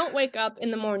happy, if you don't wake up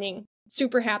in the morning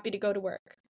super happy to go to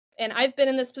work, and I've been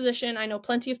in this position, I know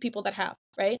plenty of people that have,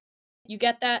 right? You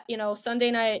get that, Sunday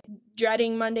night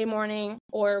dreading Monday morning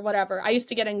or whatever. I used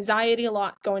to get anxiety a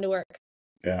lot going to work.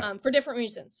 Yeah. For different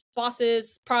reasons,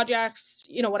 bosses, projects,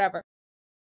 whatever.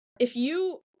 If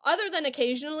you, other than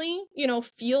occasionally,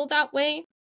 feel that way,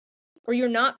 or you're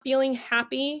not feeling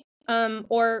happy,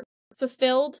 or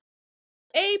fulfilled,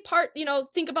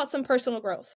 think about some personal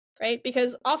growth, right?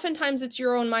 Because oftentimes it's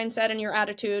your own mindset and your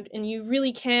attitude, and you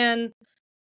really can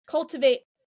cultivate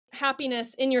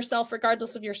happiness in yourself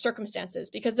regardless of your circumstances,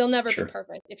 because they'll never be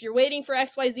perfect. If you're waiting for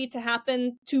XYZ to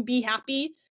happen to be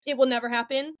happy, it will never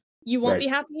happen. You won't be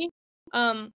happy.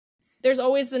 There's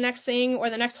always the next thing or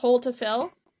the next hole to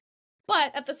fill.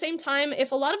 But at the same time,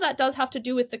 if a lot of that does have to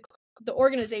do with the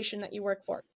organization that you work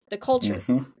for, the culture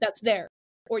that's there,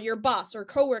 or your boss or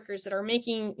coworkers that are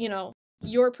making, you know,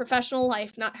 your professional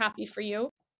life not happy for you,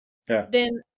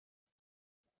 then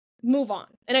move on.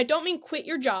 And I don't mean quit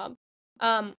your job.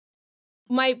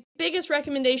 My biggest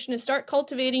recommendation is start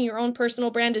cultivating your own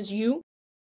personal brand as you,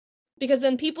 because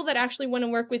then people that actually want to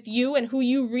work with you and who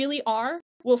you really are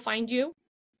will find you,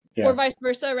 or vice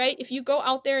versa, right? If you go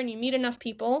out there and you meet enough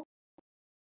people,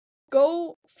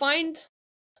 go find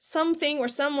something or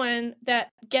someone that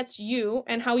gets you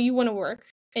and how you want to work,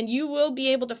 and you will be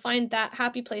able to find that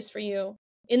happy place for you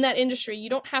in that industry. You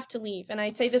don't have to leave. And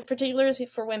I'd say this particularly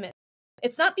for women.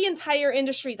 It's not the entire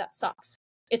industry that sucks.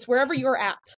 It's wherever you're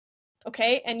at.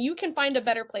 Okay? And you can find a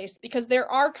better place, because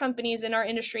there are companies in our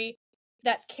industry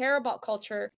that care about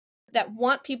culture, that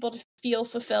want people to feel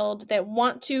fulfilled, that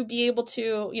want to be able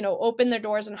to, you know, open their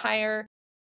doors and hire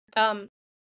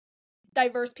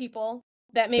diverse people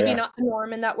that maybe not the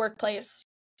norm in that workplace.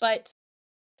 But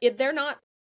they're not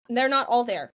all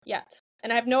there yet.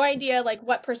 And I have no idea like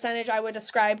what percentage I would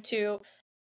ascribe to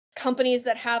companies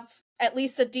that have at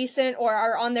least a decent or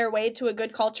are on their way to a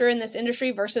good culture in this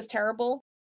industry versus terrible.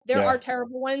 There are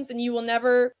terrible ones, and you will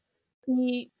never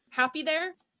be happy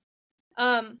there.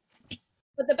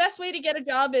 But the best way to get a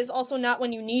job is also not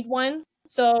when you need one.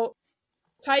 So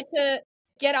try to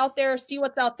get out there, see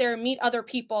what's out there, meet other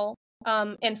people,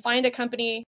 and find a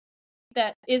company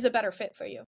that is a better fit for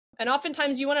you. And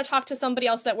oftentimes you want to talk to somebody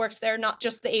else that works there, not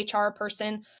just the HR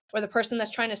person or the person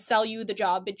that's trying to sell you the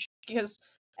job, because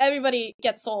everybody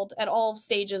gets sold at all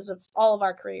stages of all of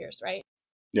our careers, right?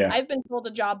 Yeah. I've been sold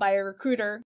a job by a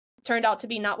recruiter, turned out to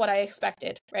be not what I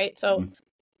expected, right? So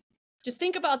just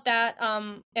think about that.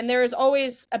 And there is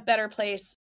always a better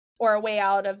place or a way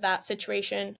out of that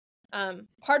situation.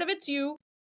 Part of it's you,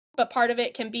 but part of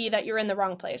it can be that you're in the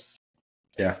wrong place.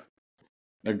 Yeah.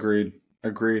 Agreed.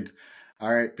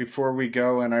 All right. Before we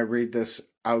go and I read this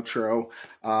outro,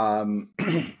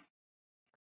 do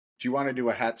you want to do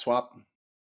a hat swap?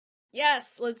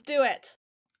 Yes, let's do it.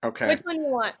 Okay. Which one do you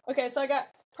want? Okay, so I got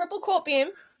purple QuoteBeam.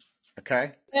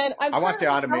 Okay. And I want the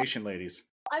automation ladies.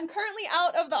 I'm currently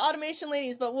out of the automation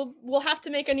ladies, but we'll have to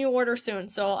make a new order soon.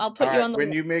 So I'll put you on the list.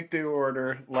 When you make the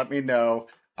order, let me know.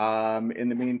 In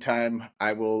the meantime,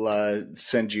 I will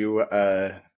send you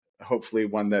hopefully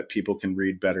one that people can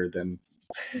read better than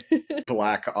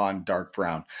black on dark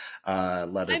brown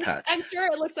leather patch. I'm sure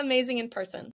it looks amazing in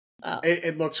person.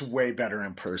 It looks way better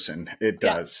in person. It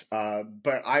does. Yeah.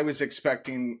 But I was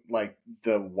expecting like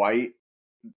the white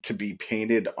to be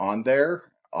painted on there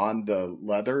on the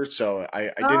leather. So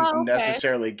I didn't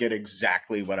necessarily get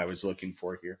exactly what I was looking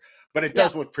for here, but it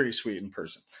does look pretty sweet in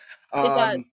person. It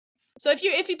does. So if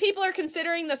you people are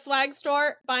considering the swag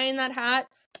store, buying that hat,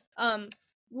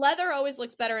 leather always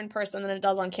looks better in person than it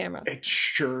does on camera. It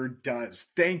sure does.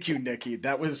 Thank you, Nikki.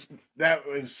 That was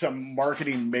some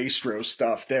marketing maestro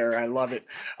stuff there. I love it.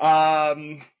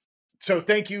 So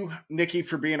thank you, Nikki,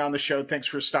 for being on the show. Thanks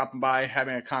for stopping by,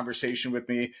 having a conversation with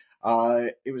me.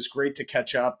 It was great to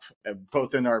catch up,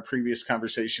 both in our previous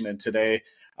conversation and today.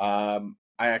 I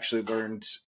actually learned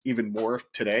even more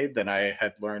today than I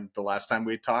had learned the last time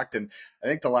we talked. And I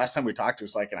think the last time we talked, it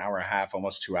was like an hour and a half,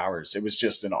 almost 2 hours. It was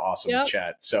just an awesome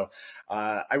chat. So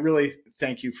I really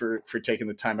thank you for taking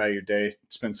the time out of your day,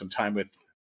 spend some time with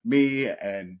me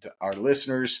and our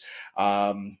listeners.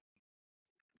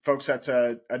 Folks, that's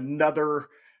another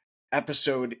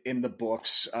episode in the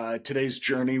books. Today's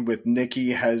journey with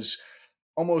Nikki has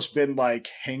almost been like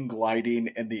hang gliding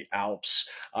in the Alps.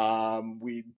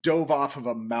 We dove off of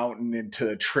a mountain into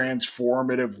the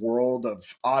transformative world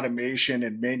of automation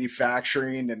and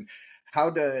manufacturing, and how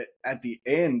to, at the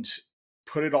end,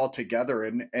 put it all together.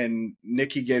 And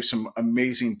Nikki gave some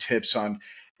amazing tips on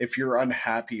if you're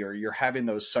unhappy or you're having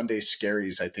those Sunday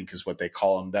scaries, I think is what they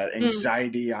call them, that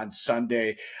anxiety on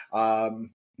Sunday,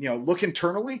 look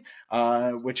internally,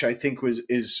 which I think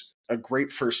is a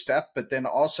great first step, but then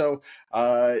also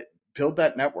build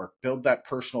that network, build that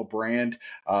personal brand,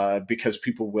 because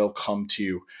people will come to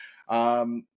you.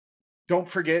 Don't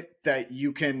forget that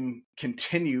you can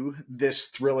continue this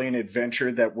thrilling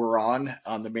adventure that we're on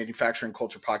the Manufacturing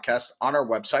Culture Podcast on our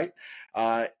website.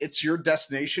 It's your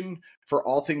destination for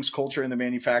all things culture in the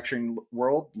manufacturing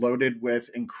world, loaded with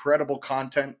incredible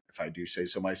content, if I do say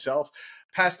so myself,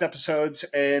 past episodes,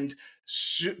 and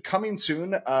coming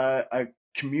soon, a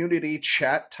community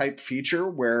chat type feature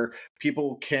where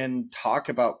people can talk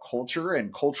about culture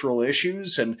and cultural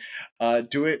issues and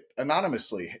do it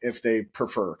anonymously if they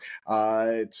prefer.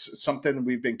 It's something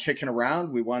we've been kicking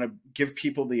around. We want to give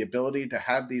people the ability to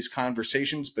have these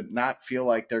conversations, but not feel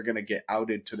like they're going to get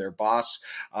outed to their boss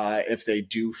if they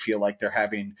do feel like they're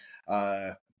having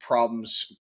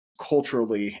problems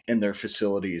culturally in their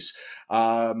facilities.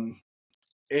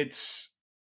 It's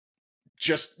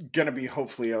just going to be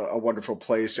hopefully a wonderful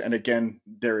place. And again,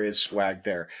 there is swag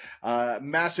there.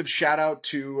 Massive shout out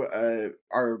to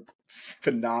our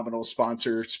phenomenal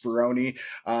sponsor, Spironi.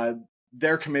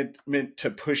 Their commitment to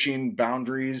pushing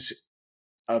boundaries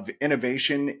of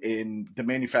innovation in the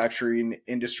manufacturing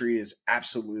industry is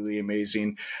absolutely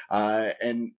amazing.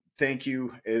 And thank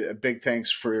you. A big thanks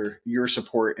for your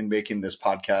support in making this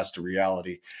podcast a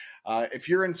reality. If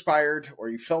you're inspired or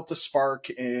you felt a spark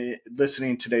in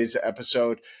listening to today's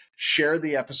episode, share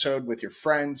the episode with your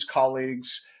friends,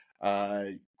 colleagues,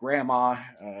 grandma,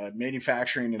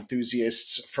 manufacturing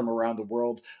enthusiasts from around the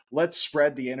world. Let's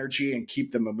spread the energy and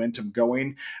keep the momentum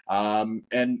going.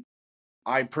 And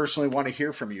I personally want to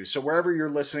hear from you. So wherever you're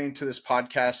listening to this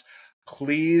podcast,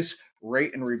 please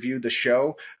rate and review the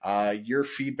show. Your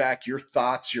feedback, your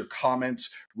thoughts, your comments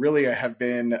really have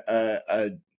been a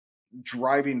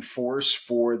driving force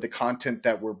for the content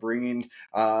that we're bringing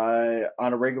on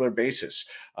a regular basis.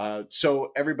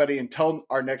 So everybody, until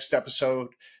our next episode,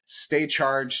 stay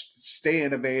charged, stay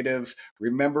innovative.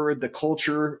 Remember, the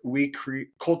culture we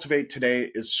cultivate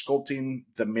today is sculpting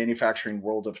the manufacturing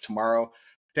world of tomorrow.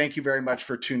 Thank you very much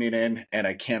for tuning in, and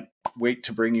I can't wait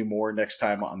to bring you more next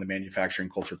time on the Manufacturing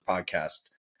Culture Podcast.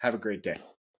 Have a great day.